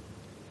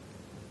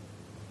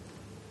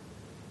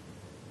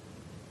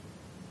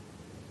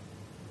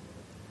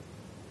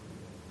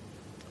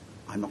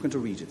 I'm not going to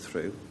read it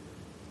through.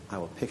 I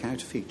will pick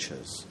out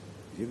features.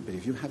 But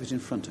if you have it in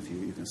front of you,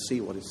 you can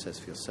see what it says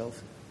for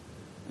yourself,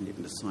 and you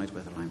can decide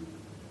whether I'm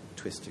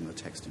twisting the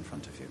text in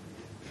front of you.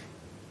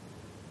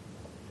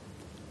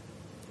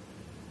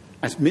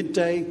 At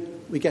midday,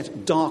 we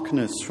get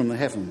darkness from the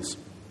heavens.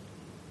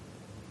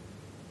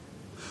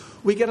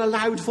 We get a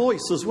loud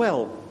voice as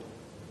well,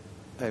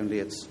 only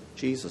it's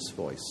Jesus'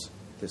 voice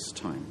this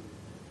time.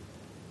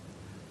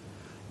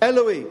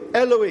 Eloi,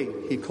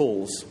 Eloi, he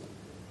calls.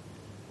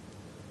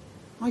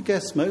 I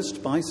guess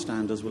most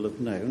bystanders will have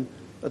known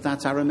that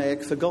that's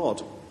Aramaic for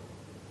God.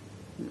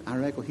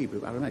 Aramaic or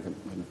Hebrew? Aramaic, I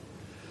don't know.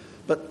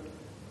 But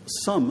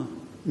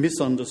some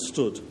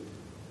misunderstood.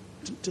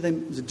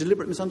 Is it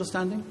deliberate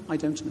misunderstanding? I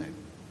don't know.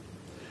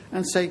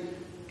 And say,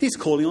 he's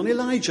calling on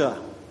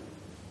Elijah.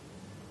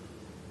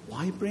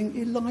 Why bring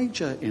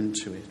Elijah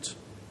into it?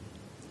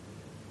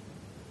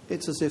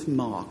 It's as if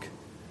Mark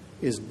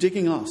is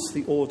digging us,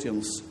 the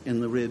audience, in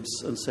the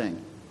ribs and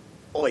saying,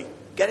 "Oi,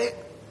 Get it?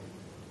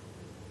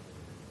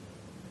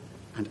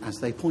 And as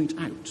they point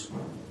out,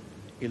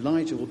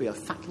 Elijah will be a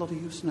fat lot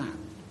of use now.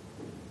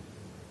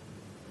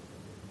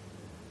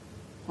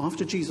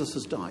 After Jesus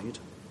has died,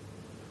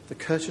 the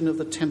curtain of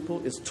the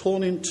temple is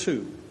torn in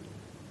two.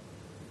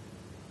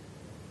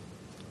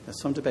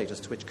 There's some debate as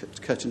to which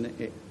curtain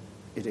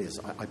it is,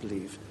 I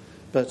believe.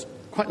 But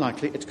quite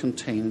likely it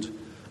contained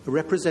a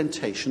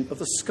representation of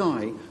the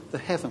sky, the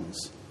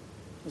heavens,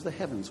 as the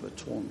heavens were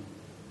torn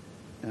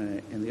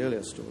in the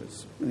earlier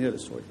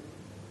story.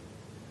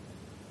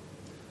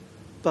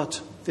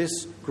 But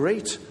this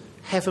great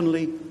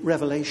heavenly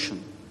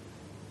revelation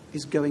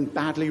is going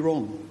badly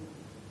wrong.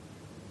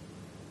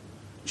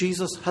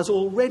 Jesus has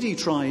already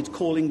tried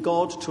calling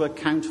God to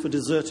account for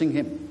deserting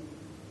him.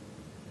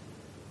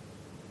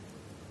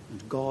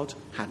 And God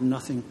had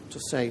nothing to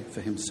say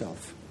for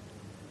himself.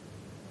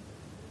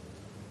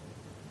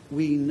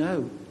 We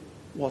know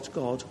what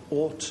God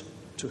ought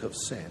to have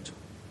said.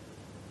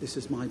 This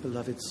is my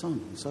beloved Son,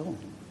 and so on.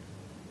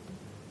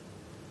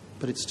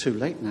 But it's too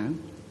late now.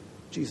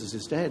 Jesus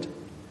is dead.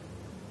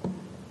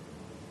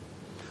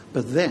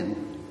 But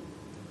then,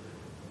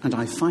 and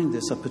I find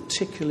this a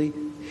particularly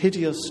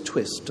hideous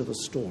twist to the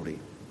story,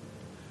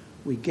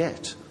 we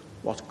get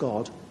what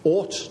God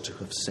ought to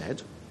have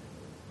said,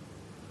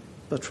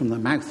 but from the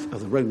mouth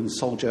of the Roman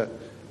soldier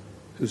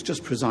who's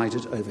just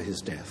presided over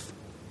his death.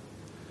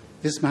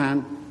 This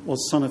man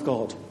was Son of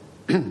God.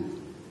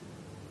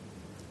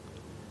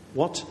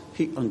 What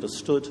he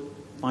understood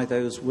by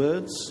those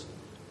words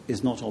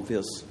is not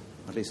obvious.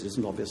 At least it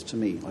isn't obvious to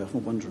me. I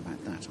often wonder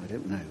about that. I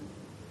don't know.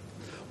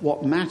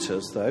 What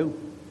matters, though,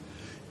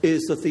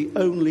 is that the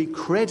only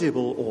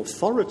credible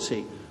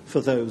authority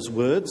for those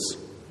words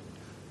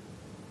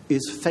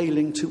is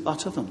failing to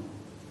utter them.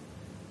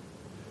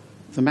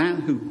 The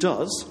man who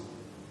does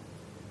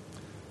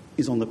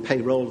is on the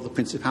payroll of the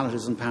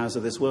principalities and powers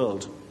of this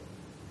world.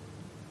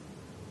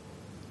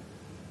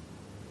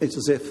 It's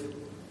as if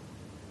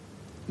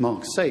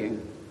Mark's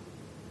saying,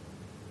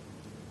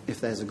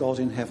 if there's a God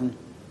in heaven,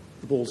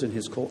 the ball's in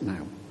his court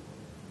now.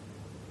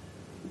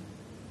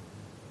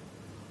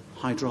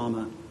 High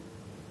drama,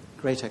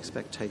 great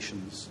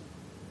expectations,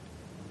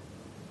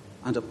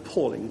 and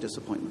appalling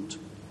disappointment.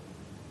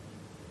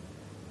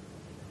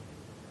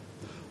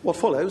 What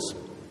follows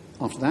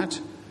after that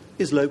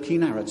is low-key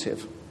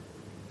narrative.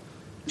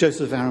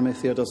 Joseph of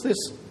Arimathea does this,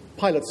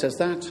 Pilate says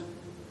that,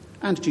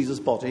 and Jesus'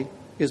 body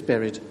is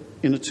buried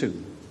in a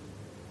tomb.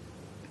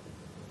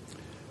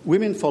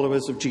 Women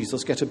followers of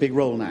Jesus get a big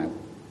role now.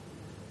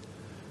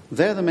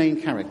 They're the main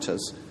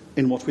characters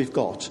in what we've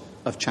got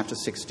of chapter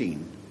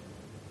 16.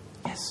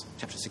 Yes,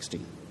 chapter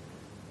 16.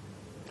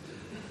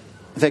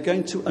 They're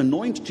going to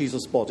anoint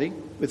Jesus' body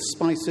with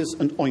spices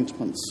and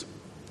ointments.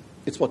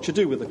 It's what you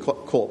do with a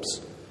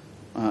corpse,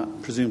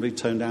 presumably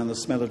tone down the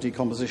smell of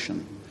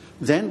decomposition.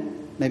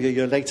 Then, maybe a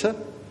year later,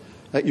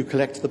 you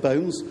collect the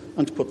bones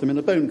and put them in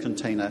a bone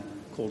container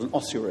called an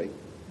ossuary.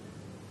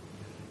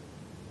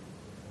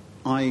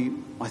 I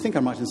think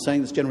I'm right in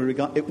saying this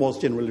it was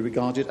generally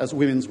regarded as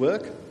women's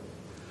work.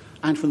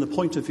 And from the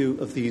point of view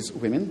of these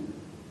women,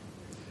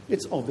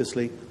 it's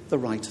obviously the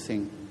right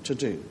thing to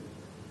do.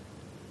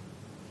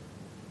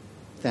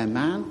 Their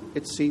man,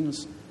 it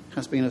seems,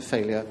 has been a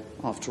failure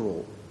after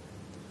all.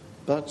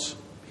 But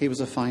he was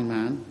a fine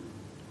man.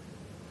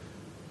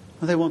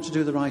 And they want to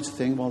do the right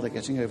thing while they're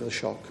getting over the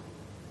shock.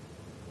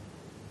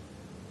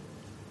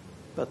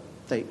 But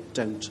they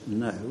don't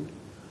know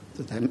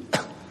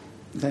that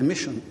their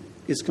mission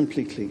is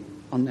completely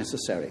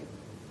unnecessary.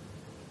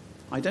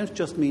 I don't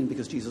just mean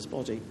because Jesus'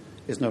 body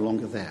is no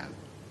longer there.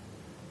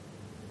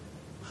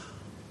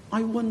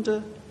 I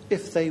wonder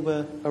if they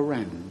were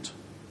around.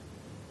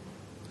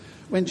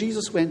 When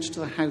Jesus went to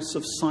the house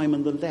of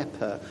Simon the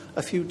leper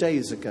a few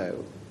days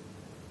ago,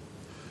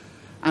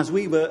 as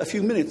we were a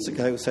few minutes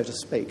ago, so to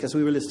speak, as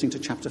we were listening to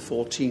chapter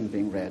 14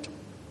 being read.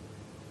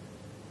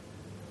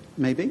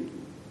 Maybe,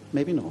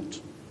 maybe not.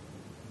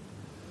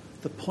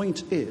 The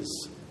point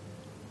is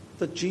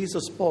that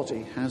Jesus'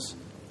 body has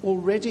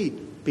already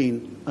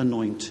been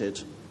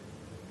anointed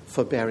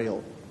for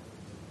burial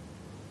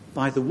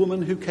by the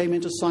woman who came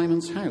into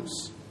Simon's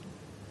house.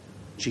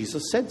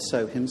 Jesus said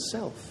so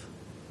himself.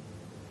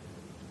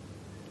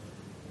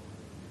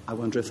 I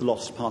wonder if the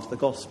lost part of the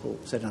gospel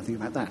said anything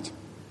about that.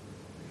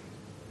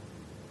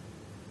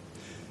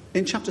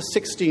 In chapter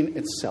 16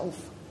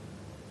 itself,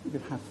 we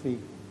could have the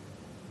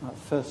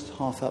first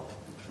half up.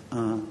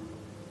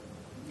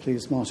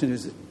 Please, Martin,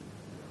 is it?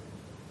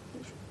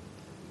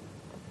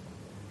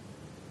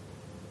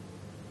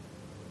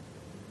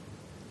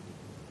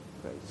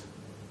 Great.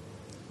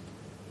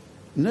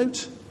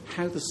 Note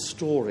how the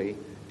story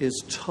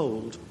is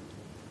told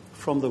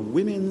from the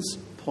women's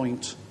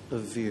point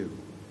of view.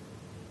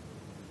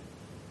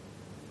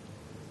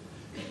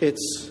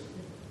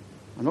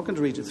 I'm not going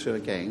to read it through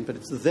again, but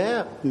it's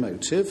their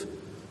motive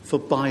for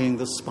buying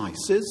the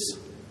spices.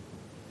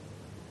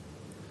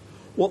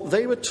 What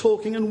they were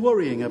talking and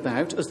worrying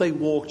about as they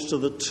walked to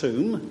the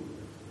tomb,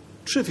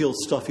 trivial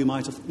stuff you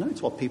might have... No,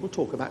 it's what people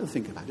talk about and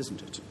think about,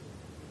 isn't it?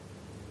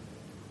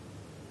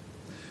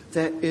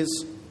 There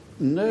is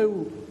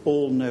no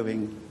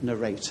all-knowing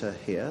narrator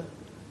here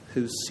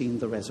who's seen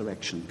the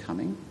resurrection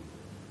coming.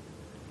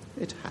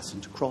 It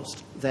hasn't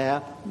crossed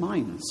their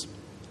minds.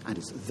 And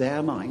it's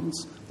their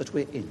minds that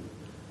we're in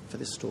for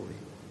this story.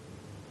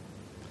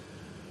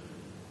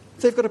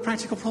 They've got a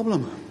practical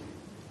problem.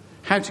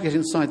 How to get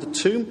inside the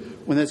tomb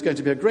when there's going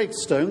to be a great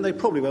stone they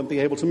probably won't be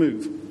able to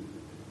move.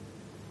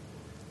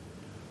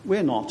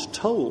 We're not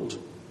told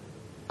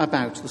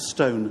about the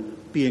stone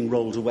being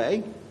rolled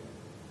away.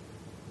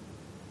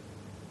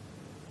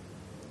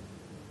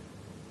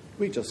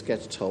 We just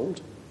get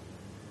told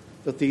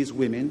that these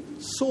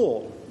women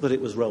saw that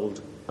it was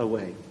rolled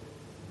away.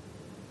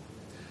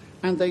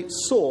 And they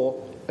saw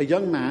a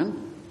young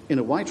man in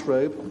a white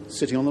robe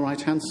sitting on the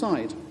right-hand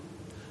side.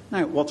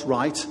 Now, what's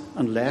right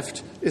and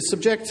left is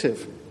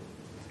subjective.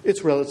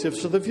 It's relative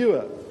to the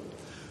viewer.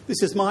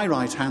 This is my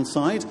right-hand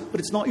side,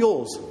 but it's not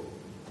yours.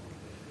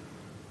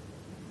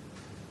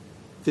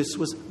 This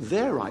was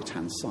their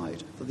right-hand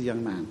side that the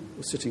young man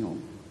was sitting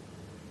on.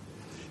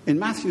 In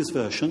Matthew's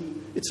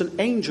version, it's an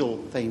angel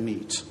they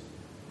meet.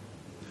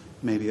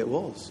 Maybe it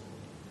was.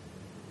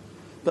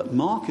 But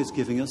Mark is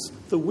giving us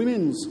the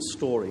women's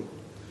story.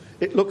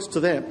 He looks to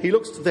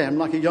them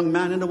like a young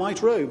man in a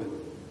white robe.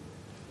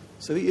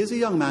 So he is a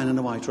young man in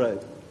a white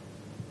robe.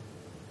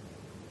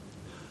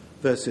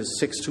 Verses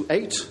 6 to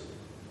 8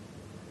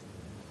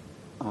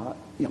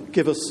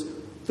 give us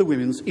the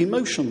women's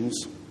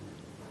emotions.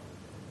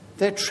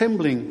 They're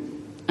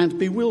trembling and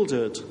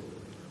bewildered,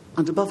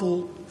 and above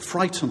all,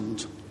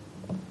 frightened.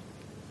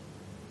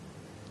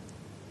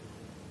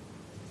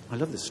 I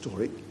love this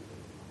story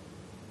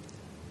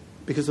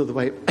because of the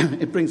way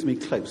it brings me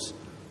close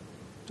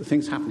to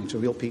things happening to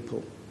real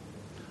people.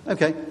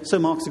 Okay, so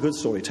Mark's a good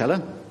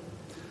storyteller,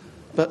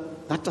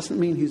 but that doesn't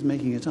mean he's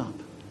making it up.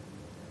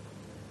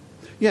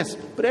 Yes,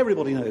 but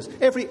everybody knows.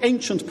 Every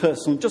ancient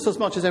person, just as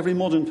much as every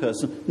modern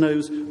person,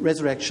 knows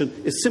resurrection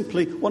is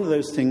simply one of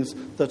those things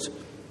that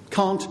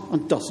can't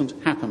and doesn't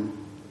happen.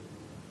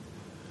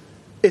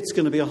 It's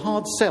going to be a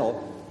hard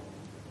sell.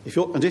 If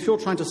you're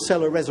trying to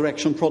sell a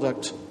resurrection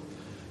product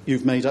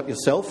you've made up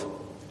yourself,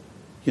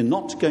 you're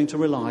not going to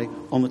rely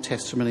on the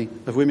testimony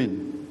of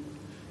women.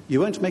 You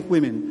won't make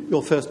women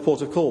your first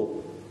port of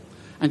call.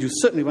 And you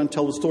certainly won't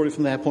tell the story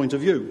from their point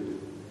of view.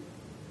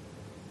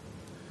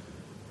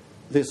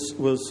 This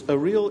was a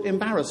real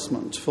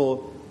embarrassment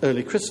for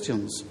early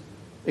Christians,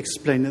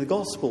 explaining the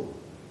gospel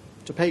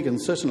to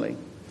pagans, certainly.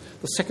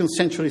 The 2nd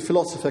century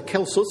philosopher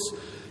Celsus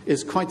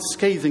is quite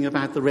scathing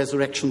about the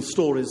resurrection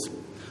stories,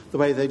 the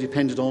way they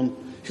depended on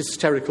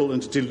hysterical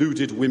and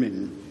deluded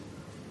women.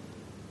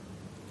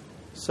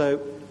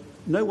 So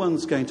no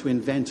one's going to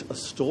invent a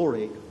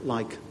story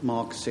like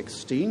Mark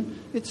 16.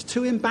 It's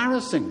too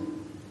embarrassing.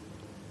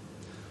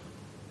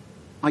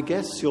 I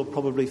guess you're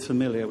probably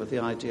familiar with the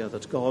idea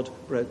that God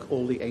broke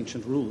all the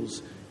ancient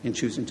rules in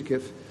choosing to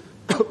give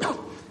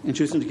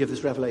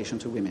this revelation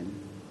to women.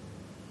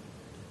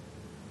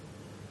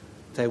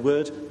 Their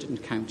word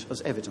didn't count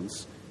as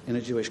evidence in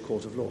a Jewish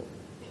court of law.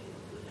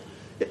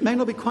 It may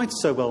not be quite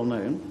so well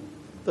known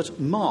that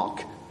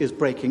Mark is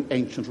breaking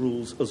ancient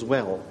rules as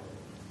well.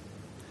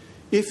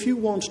 If you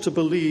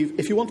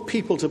want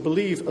people to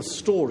believe a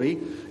story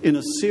in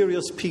a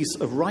serious piece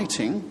of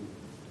writing,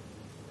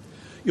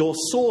 your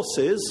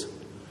sources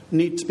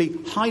need to be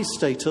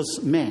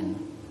high-status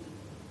men.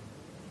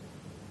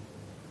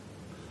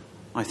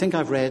 I think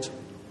I've read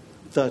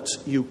that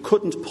you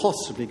couldn't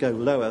possibly go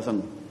lower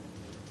than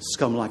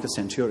scum like a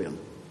centurion.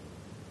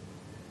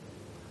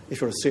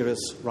 If you're a serious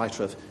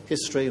writer of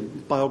history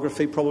and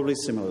biography, probably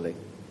similarly.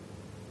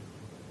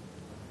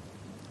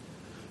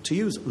 To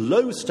use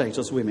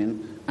low-status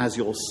women as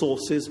your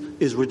sources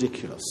is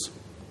ridiculous.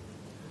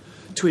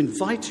 To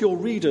invite your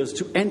readers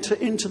to enter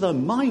into the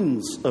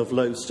minds of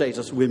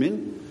low-status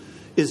women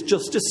is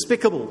just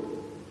despicable.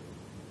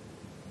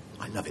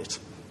 I love it.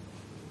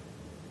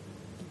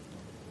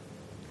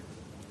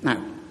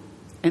 Now,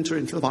 enter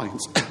into the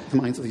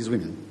minds of these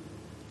women.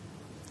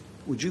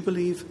 Would you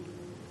believe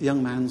the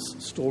young man's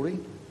story?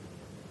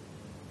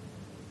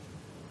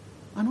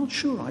 I'm not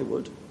sure I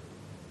would.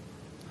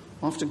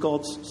 After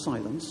God's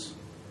silence,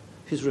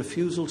 his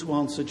refusal to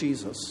answer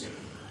Jesus,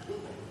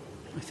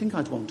 I think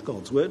I'd want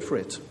God's word for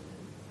it.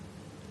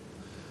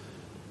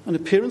 An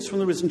appearance from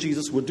the risen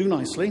Jesus would do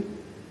nicely.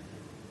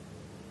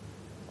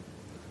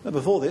 But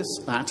before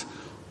that,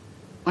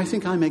 I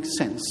think I make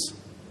sense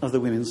of the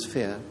women's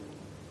fear.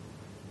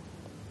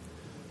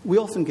 We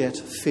often get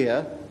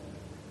fear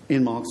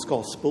in Mark's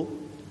Gospel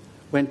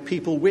when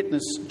people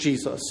witness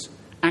Jesus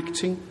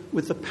acting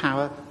with the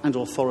power and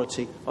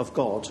authority of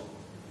God.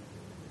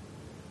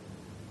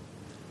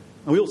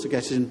 And we also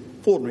get it in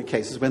ordinary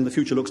cases when the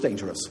future looks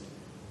dangerous.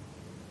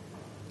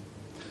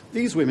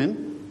 These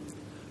women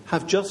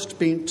have just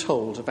been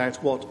told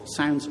about what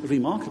sounds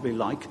remarkably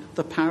like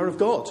the power of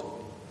God.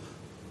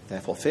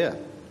 Therefore, fear.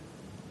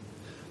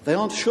 They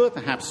aren't sure,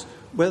 perhaps,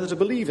 whether to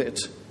believe it.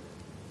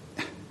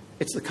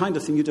 It's the kind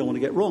of thing you don't want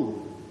to get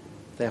wrong.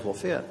 Therefore,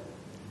 fear.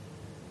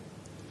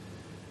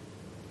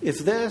 If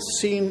they're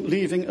seen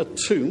leaving a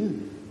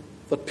tomb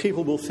that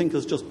people will think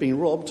has just been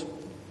robbed,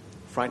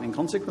 frightening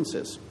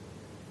consequences.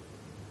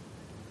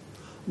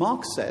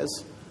 Mark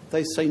says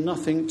they say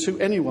nothing to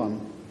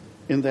anyone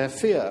in their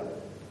fear.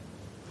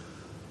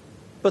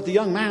 But the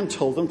young man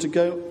told them to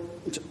go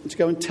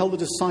and tell the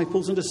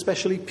disciples, and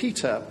especially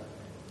Peter.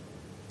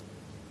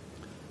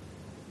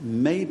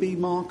 Maybe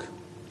Mark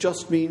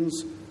just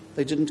means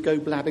they didn't go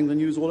blabbing the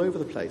news all over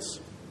the place.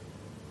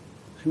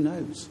 Who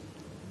knows?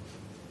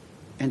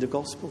 End of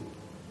gospel.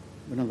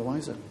 We're none the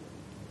wiser.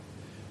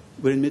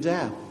 We're in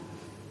midair.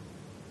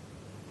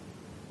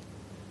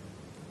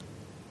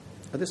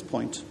 At this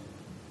point,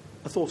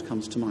 a thought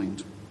comes to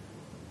mind.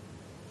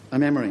 A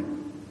memory.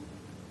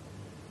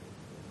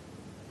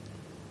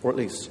 Or at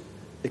least,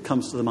 it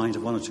comes to the mind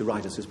of one or two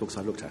writers whose books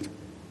I've looked at.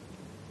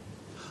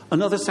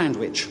 Another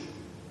sandwich.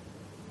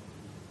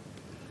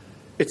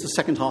 It's the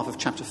second half of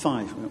chapter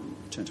 5. We'll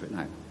turn to it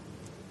now.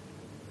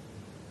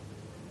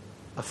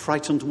 A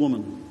frightened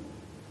woman.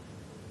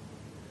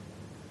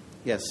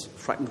 Yes,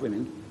 frightened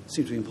women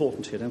seem to be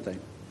important here, don't they?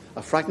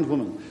 A frightened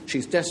woman.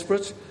 She's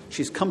desperate.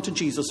 She's come to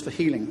Jesus for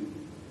healing.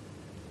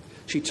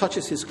 She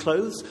touches his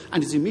clothes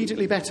and is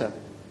immediately better.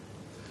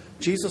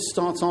 Jesus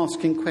starts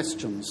asking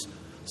questions.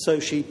 So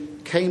she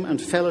came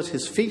and fell at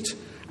his feet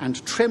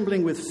and,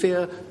 trembling with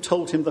fear,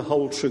 told him the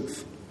whole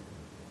truth.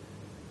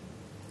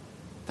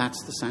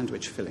 That's the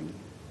sandwich filling.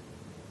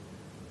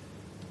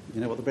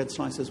 You know what the bread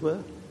slices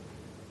were?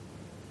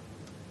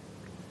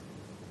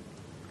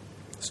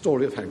 The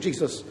story of how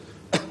Jesus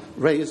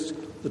raised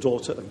the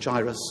daughter of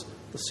Jairus,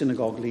 the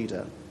synagogue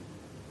leader.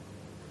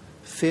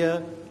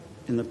 Fear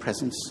in the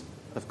presence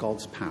of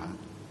God's power.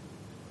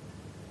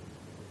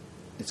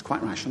 It's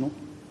quite rational,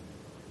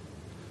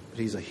 but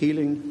he's a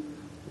healing,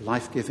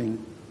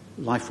 life-giving,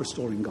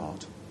 life-restoring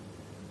God.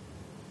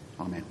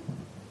 Amen.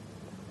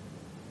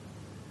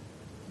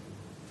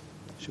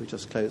 Shall we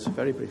just close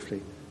very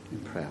briefly in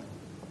prayer?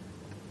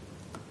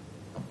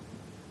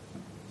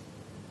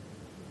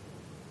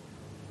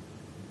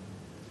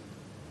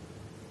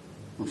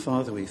 Well,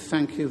 Father, we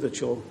thank you that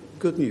your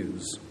good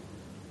news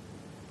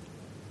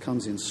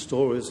comes in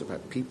stories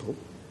about people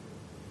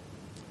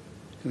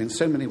who in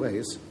so many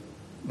ways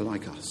were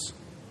like us.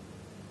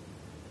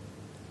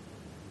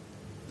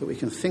 That we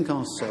can think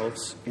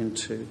ourselves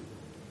into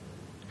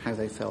how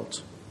they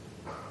felt,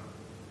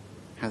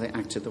 how they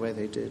acted the way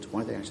they did,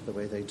 why they acted the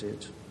way they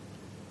did.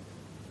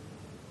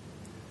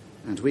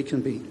 And we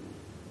can be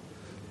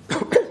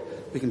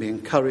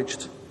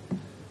encouraged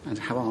and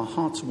have our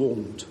hearts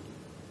warmed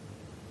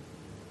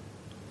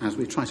as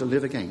we try to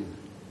live again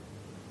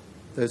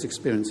those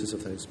experiences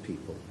of those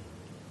people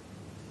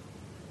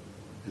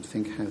and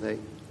think how they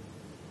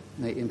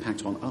may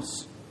impact on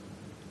us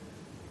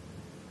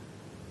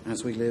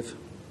as we live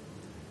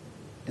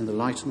in the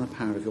light and the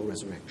power of your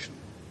resurrection.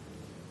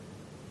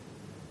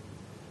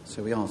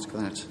 So we ask for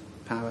that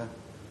power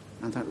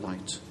and that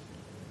light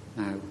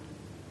now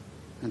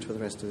and for the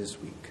rest of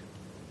this week.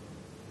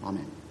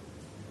 Amen.